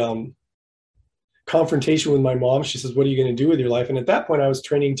of a confrontation with my mom. She says, what are you going to do with your life? And at that point, I was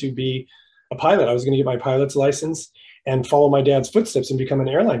training to be a pilot. I was going to get my pilot's license and follow my dad's footsteps and become an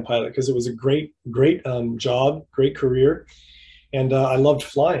airline pilot, because it was a great job, great career. And I loved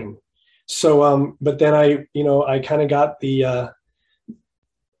flying. So, but then I kind of got the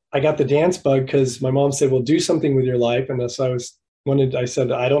dance bug, because my mom said, well, do something with your life. And so I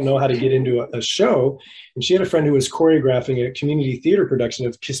said, I don't know how to get into a show. And she had a friend who was choreographing a community theater production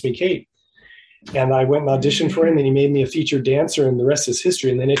of Kiss Me Kate. And I went and auditioned for him, and he made me a featured dancer, and the rest is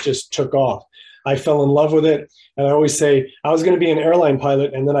history. And then it just took off. I fell in love with it. And I always say I was going to be an airline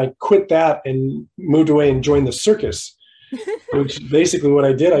pilot, and then I quit that and moved away and joined the circus, which basically what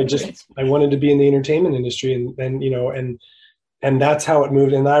I did. I wanted to be in the entertainment industry, and that's how it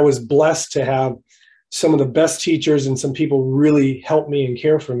moved. And I was blessed to have some of the best teachers and some people really help me and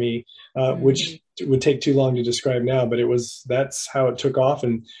care for me, which would take too long to describe now, but that's how it took off.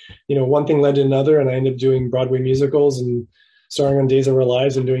 And, one thing led to another, and I ended up doing Broadway musicals and starring on Days of Our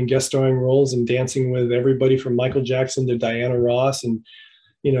Lives and doing guest starring roles and dancing with everybody from Michael Jackson to Diana Ross, and,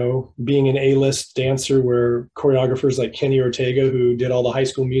 being an A-list dancer where choreographers like Kenny Ortega, who did all the High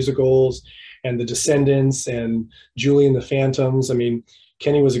School Musicals and The Descendants and Julie and the Phantoms. I mean,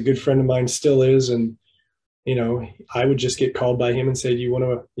 Kenny was a good friend of mine, still is. And, I would just get called by him and say, do you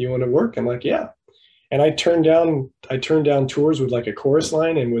want to work? I'm like, yeah. And I turned down tours with like a chorus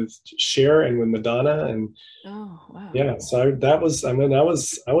line and with Cher and with Madonna. And Oh, wow. yeah, so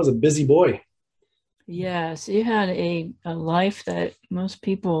I was a busy boy. Yes, you had a life that most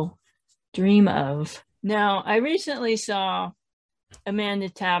people dream of. Now, I recently saw Amanda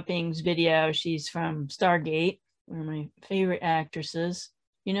Tapping's video. She's from Stargate, one of my favorite actresses.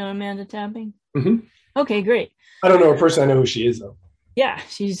 You know Amanda Tapping? Mm-hmm. Okay, great. I don't know her person. I know who she is, though. Yeah,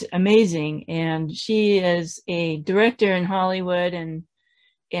 she's amazing. And she is a director in Hollywood.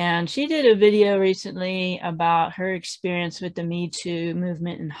 And she did a video recently about her experience with the Me Too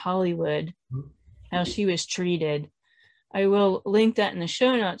movement in Hollywood, how she was treated. I will link that in the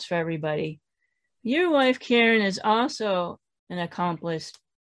show notes for everybody. Your wife, Karen, is also an accomplished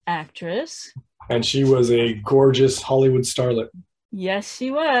actress. And she was a gorgeous Hollywood starlet. Yes,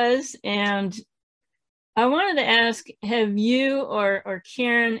 she was. And I wanted to ask, have you or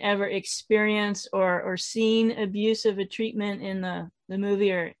Karen ever experienced or seen abusive treatment in the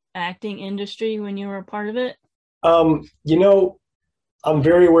movie or acting industry when you were a part of it? You know, I'm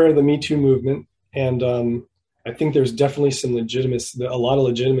very aware of the Me Too movement, and I think there's definitely a lot of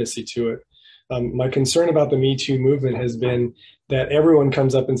legitimacy to it. My concern about the Me Too movement has been that everyone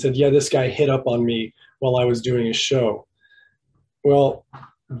comes up and said, yeah, this guy hit up on me while I was doing a show. Well,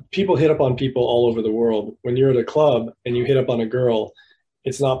 people hit up on people all over the world. When you're at a club and you hit up on a girl,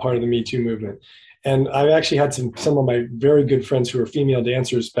 it's not part of the Me Too movement. And I've actually had some of my very good friends who are female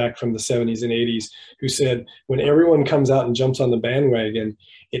dancers back from the 70s and 80s who said, when everyone comes out and jumps on the bandwagon,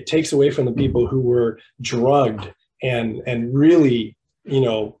 it takes away from the people who were drugged and really,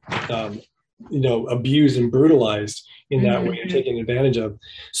 abused and brutalized in that way and taken advantage of.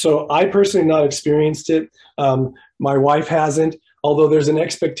 So I personally have not experienced it. My wife hasn't, although there's an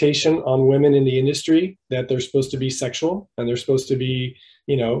expectation on women in the industry that they're supposed to be sexual and they're supposed to be,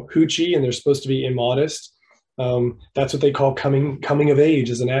 hoochie, and they're supposed to be immodest. That's what they call coming of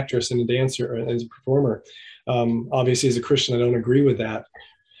age as an actress and a dancer and as a performer. Obviously, as a Christian, I don't agree with that.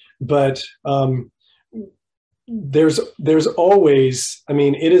 But there's always,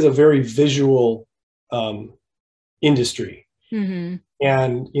 it is a very visual industry. Mm-hmm.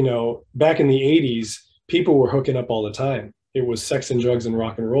 And, back in the 80s, people were hooking up all the time. It was sex and drugs and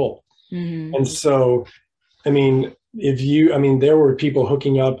rock and roll. Mm-hmm. And so, there were people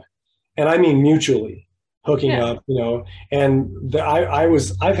hooking up, and I mean mutually hooking up, and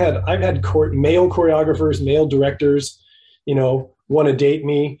I've had male choreographers, male directors, want to date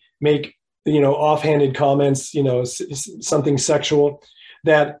me, make, offhanded comments, something sexual,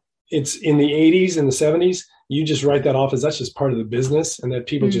 that it's in the 80s and the 70s, you just write that off as that's just part of the business, and that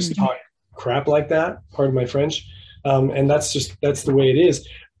people just talk crap like that, pardon my French. And that's the way it is.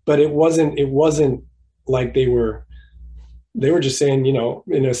 But it wasn't like they were just saying,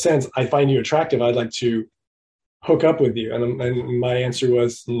 in a sense, I find you attractive, I'd like to hook up with you. And my answer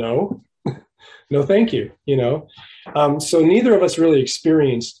was no, no, thank you. So neither of us really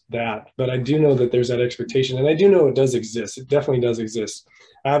experienced that, but I do know that there's that expectation, and I do know it does exist. It definitely does exist.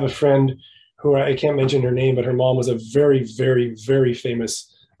 I have a friend who, I can't mention her name, but her mom was a very, very, very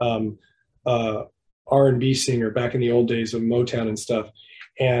famous R&B singer back in the old days of Motown and stuff.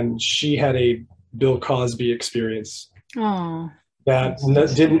 And she had a Bill Cosby experience. Oh,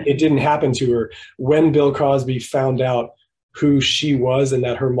 it didn't happen to her. When Bill Cosby found out who she was and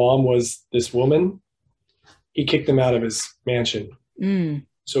that her mom was this woman, he kicked them out of his mansion.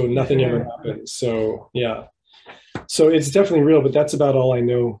 So nothing ever happened. So yeah. So it's definitely real, but that's about all I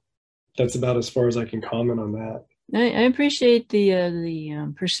know. That's about as far as I can comment on that. I appreciate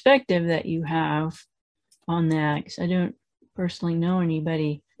the perspective that you have on that, because I don't personally know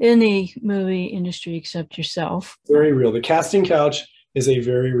anybody in the movie industry except yourself. Very real. The casting couch is a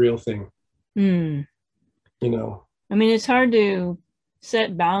very real thing. It's hard to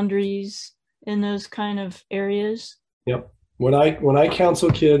set boundaries in those kind of areas. Yep. When I counsel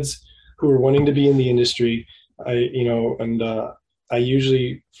kids who are wanting to be in the industry, I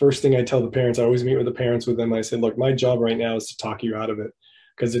usually, first thing I tell the parents, I always meet with the parents with them. I said, look, my job right now is to talk you out of it,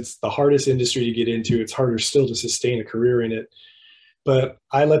 because it's the hardest industry to get into. It's harder still to sustain a career in it. But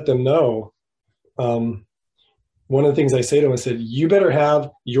I let them know, one of the things I say to them, I said, you better have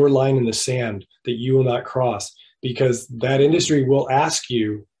your line in the sand that you will not cross, because that industry will ask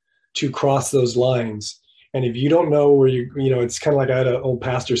you to cross those lines. And if you don't know where it's kind of like I had an old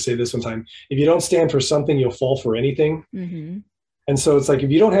pastor say this one time, if you don't stand for something, you'll fall for anything. Mm-hmm. And so it's like,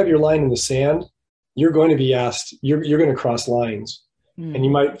 if you don't have your line in the sand, you're going to be asked, you're going to cross lines. Mm. And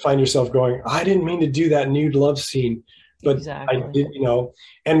you might find yourself going, I didn't mean to do that nude love scene, but exactly. I did,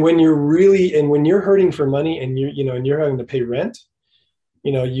 and when you're hurting for money and and you're having to pay rent,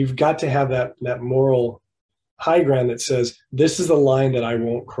 you've got to have that moral high ground that says, this is the line that I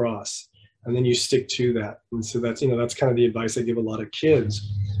won't cross. And then you stick to that. And so that's kind of the advice I give a lot of kids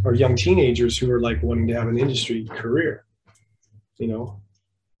or young teenagers who are like wanting to have an industry career,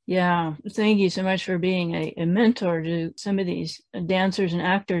 Yeah, thank you so much for being a mentor to some of these dancers and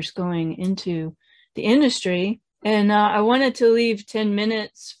actors going into the industry. And I wanted to leave 10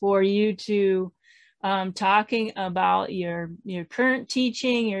 minutes for you to talking about your current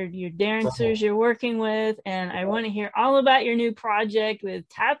teaching, your dancers you're working with, and I want to hear all about your new project with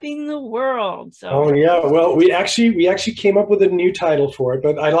Tapping the World. So, oh yeah, well, we actually came up with a new title for it,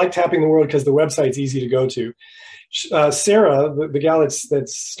 but I like Tapping the World because the website's easy to go to. Sarah, the gal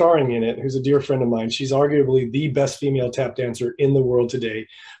that's starring in it, who's a dear friend of mine, she's arguably the best female tap dancer in the world today.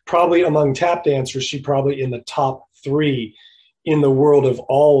 Probably among tap dancers, she's probably in the top 3 in the world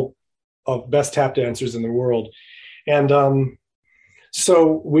of best tap dancers in the world. And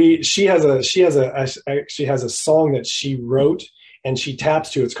so she actually has a song that she wrote and she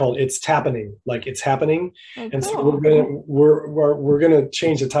taps to. It's called "It's Tapping," like it's happening. Oh, and cool. So we're gonna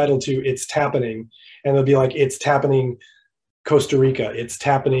change the title to "It's Tapping," and it'll be like "It's Tapping Costa Rica," "It's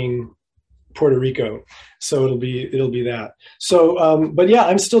Tapping Puerto Rico." So it'll be that. So, but yeah,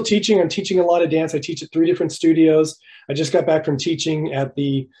 I'm still teaching. I'm teaching a lot of dance. I teach at 3 different studios. I just got back from teaching at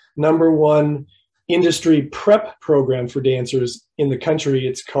the #1 industry prep program for dancers in the country.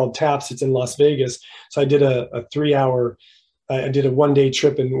 It's called TAPS. It's in Las Vegas. So I did a 3-hour. I did a 1-day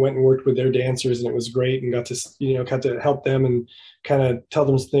trip and went and worked with their dancers, and it was great, and got to help them and kind of tell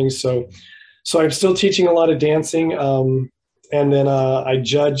them things. So I'm still teaching a lot of dancing, and then I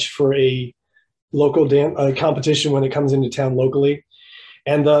judge for a local dance competition when it comes into town locally.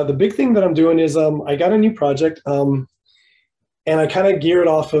 And the big thing that I'm doing is I got a new project, and I kind of gear it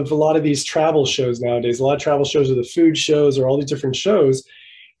off of a lot of these travel shows nowadays. A lot of travel shows are the food shows or all these different shows.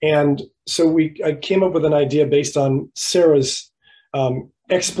 And so I came up with an idea based on Sarah's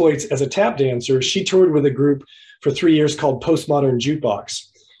exploits as a tap dancer. She toured with a group for 3 years called Postmodern Jukebox.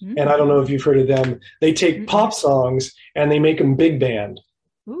 Mm-hmm. And I don't know if you've heard of them. They take pop songs and they make them big band.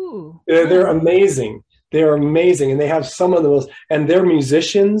 Ooh. They're amazing. They're amazing. And they have some of the most, and their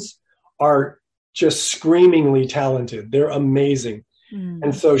musicians are just screamingly talented. They're amazing.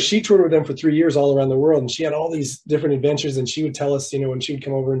 And so she toured with them for 3 years all around the world, and she had all these different adventures, and she would tell us, when she would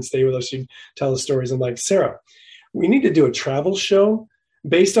come over and stay with us, she'd tell us stories. I'm like, Sarah, we need to do a travel show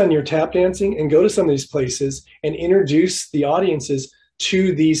based on your tap dancing and go to some of these places and introduce the audiences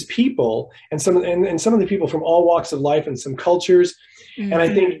to these people and some of the people from all walks of life and some cultures. Mm-hmm. And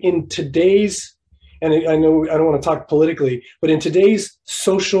I think in today's, and I know I don't want to talk politically, but in today's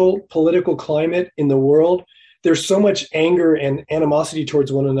social political climate in the world, there's so much anger and animosity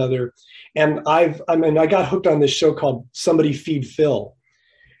towards one another. And I got hooked on this show called Somebody Feed Phil.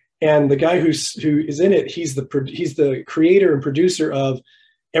 And the guy who is in it, he's the creator and producer of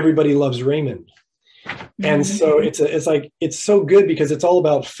Everybody Loves Raymond. And so it's so good because it's all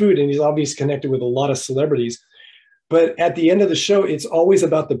about food, and he's obviously connected with a lot of celebrities. But at the end of the show, it's always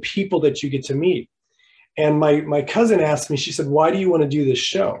about the people that you get to meet. And my cousin asked me, she said, "Why do you want to do this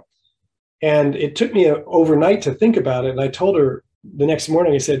show?" And it took me overnight to think about it. And I told her the next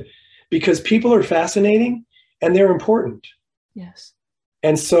morning, I said, because people are fascinating and they're important. Yes.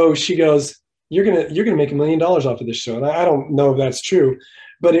 And so she goes, you're going to make $1 million off of this show. And I don't know if that's true,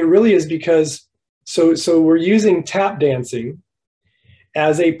 but it really is because, so we're using tap dancing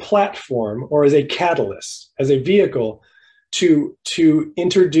as a platform or as a catalyst, as a vehicle to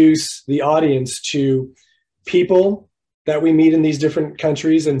introduce the audience to people that we meet in these different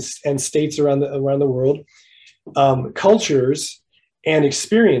countries and states around the world, cultures and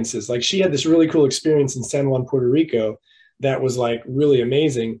experiences. Like she had this really cool experience in San Juan, Puerto Rico, that was like really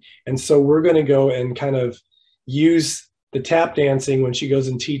amazing. And so we're going to go and kind of use the tap dancing when she goes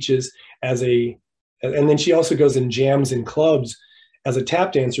and teaches and then she also goes and jams in clubs as a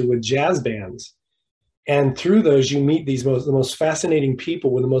tap dancer with jazz bands. And through those, you meet the most fascinating people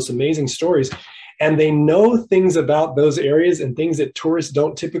with the most amazing stories. And they know things about those areas and things that tourists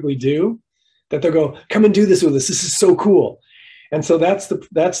don't typically do, that they'll go, come and do this with us. This is so cool. And so that's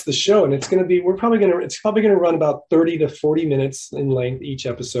the show. And it's probably going to run about 30 to 40 minutes in length each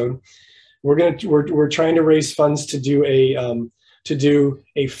episode. We're trying to raise funds to do a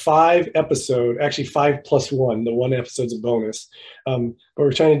 5-episode, actually 5+1. The one episode's a bonus. But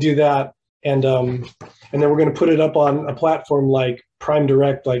we're trying to do that. And then we're going to put it up on a platform like Prime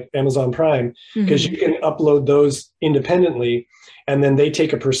Direct, like Amazon Prime, because you can upload those independently, and then they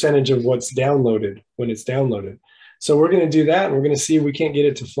take a percentage of what's downloaded when it's downloaded. So we're going to do that, and we're going to see if we can't get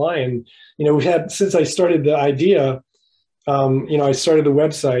it to fly. And we've had, since I started the idea, I started the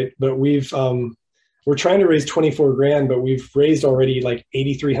website, but we're trying to raise 24 grand, but we've raised already like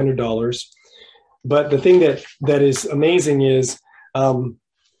 $8,300. But the thing that is amazing is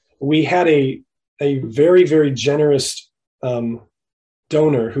we had a very, very generous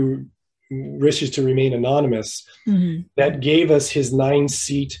donor who wishes to remain anonymous, that gave us his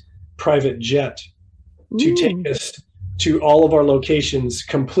 9-seat private jet to take us to all of our locations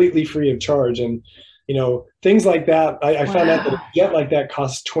completely free of charge. And, things like that. I found out that a jet like that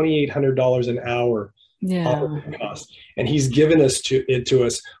costs $2,800 an hour. Cost. And he's given it to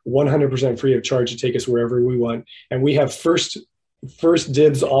us 100% free of charge to take us wherever we want. And we have first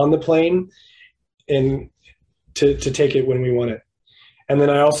dibs on the plane and to take it when we want it. And then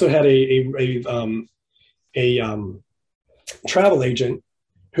I also had a travel agent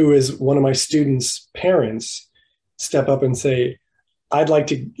who is one of my students' parents step up and say, I'd like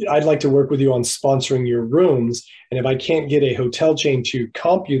to work with you on sponsoring your rooms. And if I can't get a hotel chain to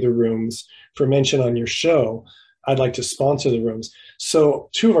comp you the rooms for mention on your show, I'd like to sponsor the rooms. So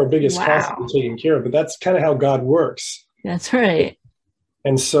 2 of our biggest costs are taken care of, but that's kind of how God works. That's right.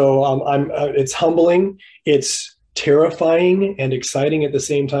 And so it's humbling. It's terrifying and exciting at the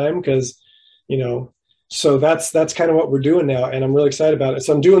same time because, so that's kind of what we're doing now. And I'm really excited about it.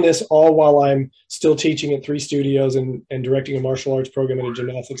 So I'm doing this all while I'm still teaching at 3 studios and directing a martial arts program at a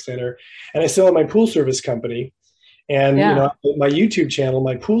gymnastics center. And I still have my pool service company. And, my YouTube channel,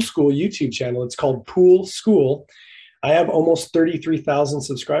 my pool school YouTube channel, it's called Pool School. I have almost 33,000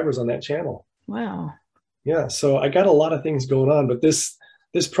 subscribers on that channel. Wow. Yeah. So I got a lot of things going on, but this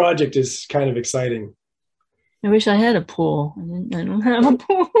project is kind of exciting. I wish I had a pool. I don't have a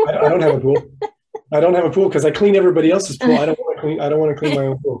pool. I don't have a pool. I don't have a pool because I clean everybody else's pool. I don't want to clean my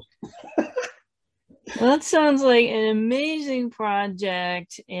own pool. Well, that sounds like an amazing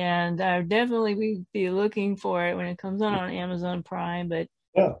project, and I'll definitely be looking for it when it comes on Amazon Prime. But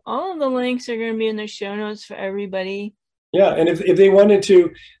all of the links are going to be in the show notes for everybody. Yeah, and if they wanted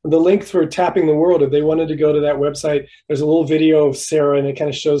to, the link for Tapping the World, if they wanted to go to that website, there's a little video of Sarah, and it kind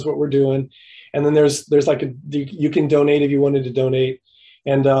of shows what we're doing. And then there's like you can donate if you wanted to donate.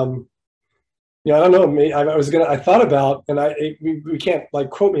 And I don't know. I thought about, and we can't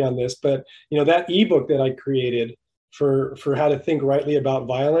like quote me on this, but that ebook that I created for how to think rightly about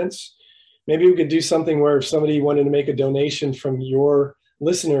violence, maybe we could do something where if somebody wanted to make a donation from your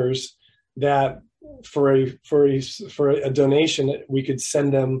listeners, that for a donation, we could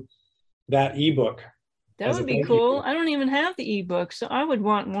send them that ebook. That would be cool. I don't even have the ebook, so I would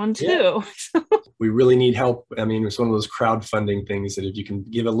want one too. Yeah. We really need help. I mean, it's one of those crowdfunding things that if you can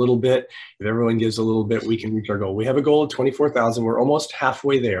give a little bit, if everyone gives a little bit, we can reach our goal. We have a goal of 24,000. We're almost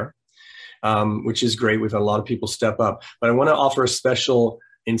halfway there, which is great. We've had a lot of people step up. But I want to offer a special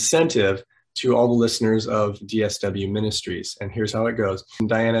incentive to all the listeners of DSW Ministries. And here's how it goes. And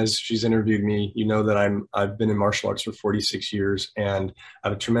Diana, as she's interviewed me, that I've been in martial arts for 46 years, and I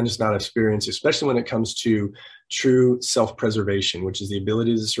have a tremendous amount of experience, especially when it comes to true self-preservation, which is the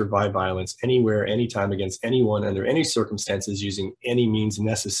ability to survive violence anywhere, anytime, against anyone, under any circumstances, using any means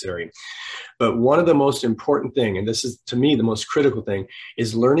necessary. But one of the most important thing, and this is to me the most critical thing,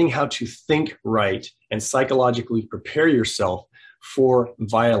 is learning how to think right and psychologically prepare yourself for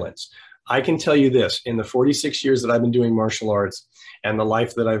violence. I can tell you this, in the 46 years that I've been doing martial arts and the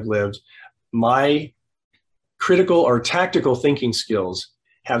life that I've lived, my critical or tactical thinking skills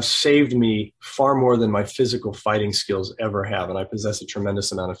have saved me far more than my physical fighting skills ever have. And I possess a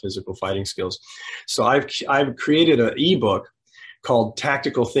tremendous amount of physical fighting skills. So I've created an ebook called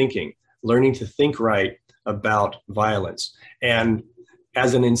Tactical Thinking, Learning to Think Right About Violence. And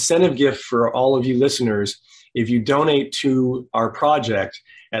as an incentive gift for all of you listeners, if you donate to our project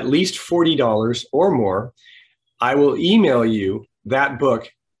at least $40 or more, I will email you that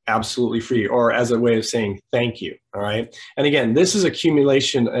book absolutely free, or as a way of saying thank you. All right. And again, this is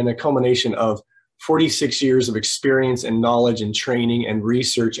accumulation and a culmination of 46 years of experience and knowledge and training and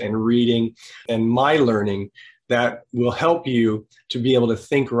research and reading and my learning that will help you to be able to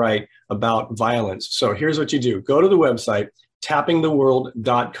think right about violence. So here's what you do. Go to the website,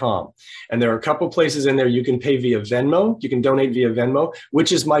 tappingtheworld.com. And there are a couple places in there you can pay via Venmo. You can donate via Venmo,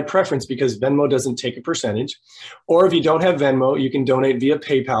 which is my preference because Venmo doesn't take a percentage. Or if you don't have Venmo, you can donate via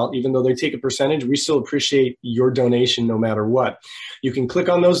PayPal. Even though they take a percentage, we still appreciate your donation no matter what. You can click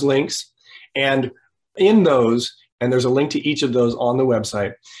on those links, and in those, and there's a link to each of those on the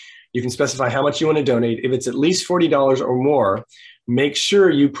website, you can specify how much you want to donate. If it's at least $40 or more, make sure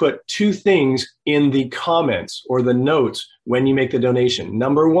you put 2 things in the comments or the notes when you make the donation.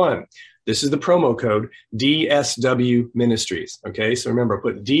 Number 1, this is the promo code DSW Ministries. Okay, so remember,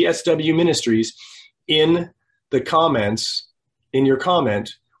 put DSW Ministries in the comments in your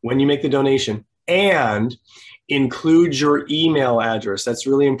comment when you make the donation, and include your email address. That's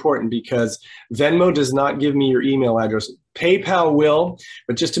really important because Venmo does not give me your email address. PayPal will,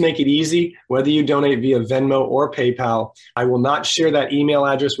 but just to make it easy, whether you donate via Venmo or PayPal, I will not share that email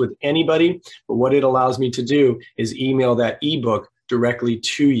address with anybody, but what it allows me to do is email that ebook directly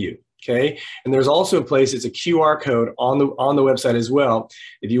to you. Okay. And there's also a place, it's a QR code on the website as well.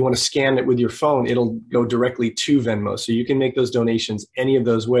 If you want to scan it with your phone, it'll go directly to Venmo. So you can make those donations any of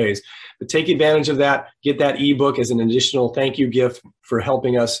those ways. But take advantage of that. Get that ebook as an additional thank you gift for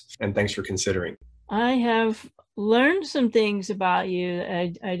helping us. And thanks for considering. I have learned some things about you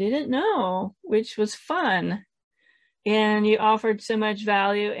I didn't know, which was fun. And you offered so much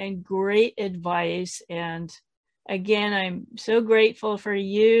value and great advice. And again, I'm so grateful for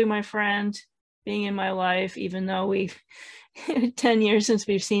you, my friend, being in my life, even though we've 10 years since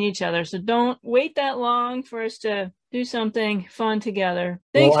we've seen each other. So don't wait that long for us to do something fun together.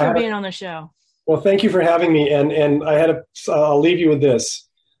 Thanks for being on the show. Well, thank you for having me. And I'll leave you with this.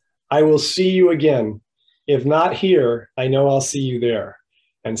 I will see you again. If not here, I know I'll see you there.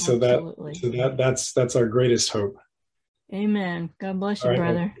 And so that's our greatest hope. Amen. God bless you,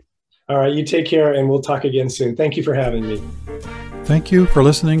 brother. All right, you take care, and we'll talk again soon. Thank you for having me. Thank you for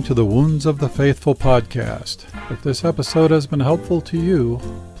listening to the Wounds of the Faithful podcast. If this episode has been helpful to you,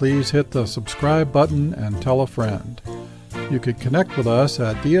 please hit the subscribe button and tell a friend. You can connect with us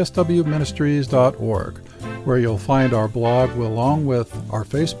at dswministries.org, where you'll find our blog along with our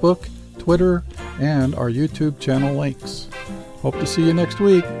Facebook, Twitter, and our YouTube channel links. Hope to see you next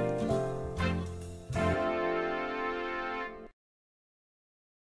week.